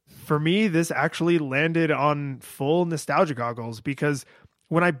 Like, for me, this actually landed on full nostalgia goggles, because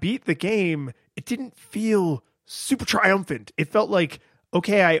when I beat the game, it didn't feel super triumphant. It felt like,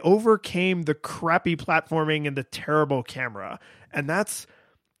 okay, I overcame the crappy platforming and the terrible camera. And that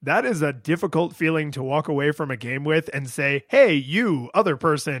is a difficult feeling to walk away from a game with and say, hey, you other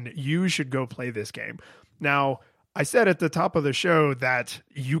person, you should go play this game. Now, I said at the top of the show that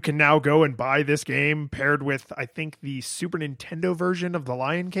you can now go and buy this game paired with, I think, the Super Nintendo version of The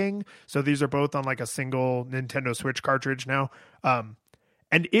Lion King. So these are both on like a single Nintendo Switch cartridge now.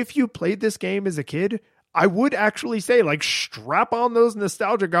 And if you played this game as a kid, I would actually say, like, strap on those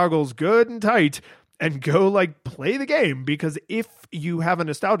nostalgia goggles good and tight and go like play the game, because if you have a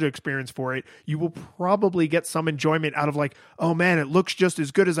nostalgia experience for it, you will probably get some enjoyment out of like, oh man, it looks just as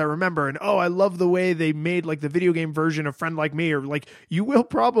good as I remember. And oh, I love the way they made like the video game version of Friend Like Me, or like you will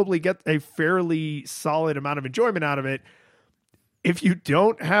probably get a fairly solid amount of enjoyment out of it. If you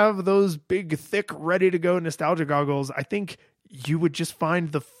don't have those big, thick, ready to go nostalgia goggles, I think you would just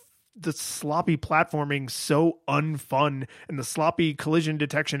find the sloppy platforming so unfun, and the sloppy collision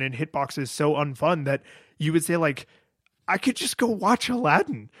detection and hitboxes so unfun, that you would say like, I could just go watch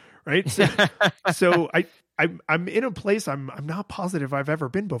Aladdin, right? So I'm in a place I'm not positive I've ever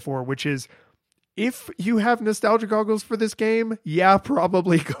been before, which is, if you have nostalgia goggles for this game, yeah,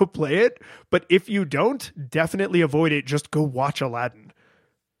 probably go play it. But if you don't, definitely avoid it. Just go watch Aladdin.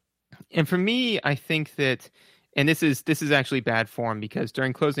 And for me, I think that, and this is actually bad form, because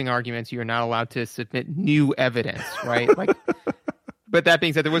during closing arguments, you're not allowed to submit new evidence, right? Like, but that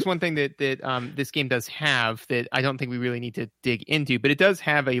being said, there was one thing that this game does have that I don't think we really need to dig into, but it does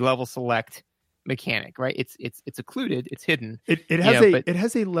have a level select mechanic, right? It's occluded, it's hidden. It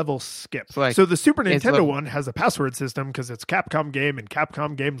has a level skip. So the Super Nintendo one has a password system because it's a Capcom game, and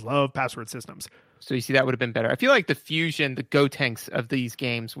Capcom games love password systems. So you see, that would have been better. I feel like the fusion, the Gotenks of these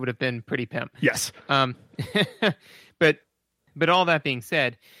games would have been pretty pimp. Yes. But all that being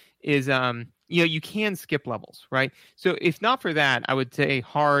said, is you can skip levels, right? So if not for that, I would say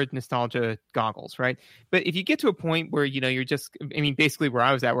hard nostalgia goggles, right? But if you get to a point where you're just, basically where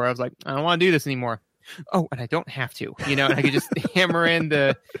I was like, I don't want to do this anymore. Oh, and I don't have to, and I could just hammer in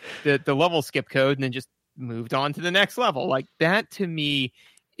the level skip code and then just moved on to the next level. Like that to me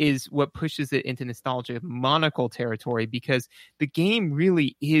is what pushes it into nostalgia monocle territory, because the game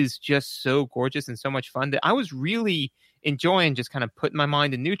really is just so gorgeous and so much fun that I was really enjoying just kind of putting my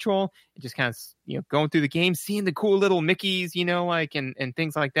mind in neutral and just kind of going through the game, seeing the cool little Mickeys, and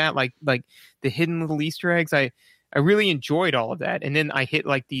things like that, like the hidden little Easter eggs. I really enjoyed all of that. And then I hit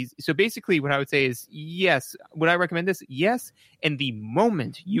like these. So basically what I would say is, yes, would I recommend this? Yes. And the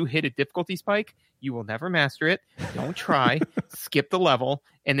moment you hit a difficulty spike, you will never master it. Don't try. Skip the level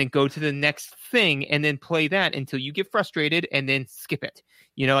and then go to the next thing and then play that until you get frustrated and then skip it.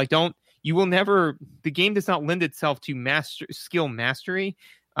 You will never, the game does not lend itself to skill mastery.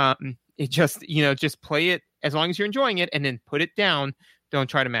 It just, just play it as long as you're enjoying it and then put it down. Don't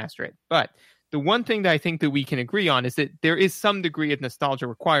try to master it. But the one thing that I think that we can agree on is that there is some degree of nostalgia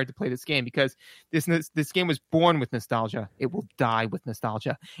required to play this game, because this game was born with nostalgia. It will die with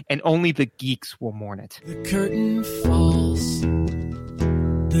nostalgia, and only the geeks will mourn it. The curtain falls,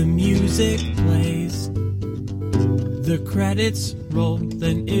 the music plays, the credits roll,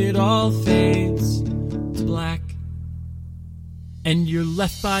 then it all fades to black, and you're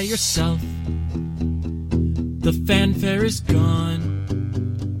left by yourself. The fanfare is gone.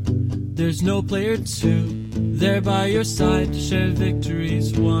 There's no player 2 there by your side to share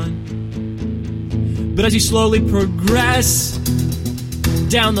victories won. But as you slowly progress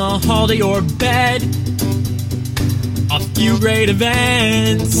down the hall to your bed, a few great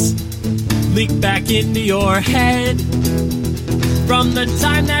events leak back into your head from the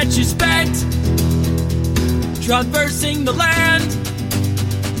time that you spent traversing the land,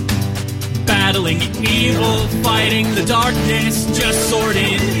 battling evil, fighting the darkness, just sword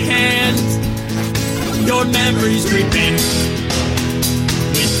in hand. Your memories creeping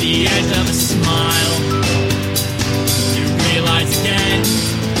with the edge of a smile. You realize again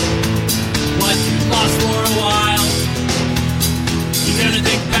what you lost for a while. You're gonna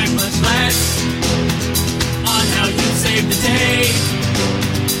think back much less on how you saved the day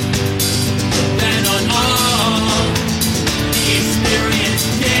than on all the experience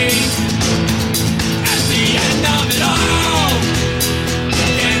gained. The end of it all,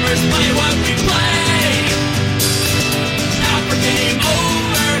 gamers play what we play, not for game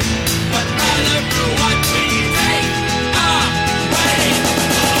over, but rather for what we take away.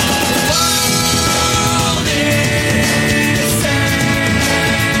 The world is sad,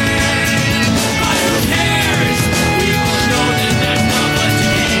 but who cares? We all know that that's not what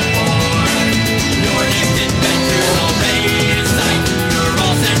you came for. Your next adventure already in sight. You're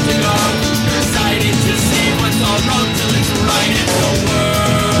all set to go. To see what's all wrong till it's right, and the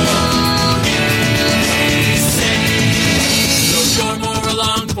world is safe. So you're more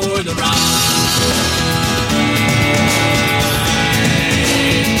along for the ride.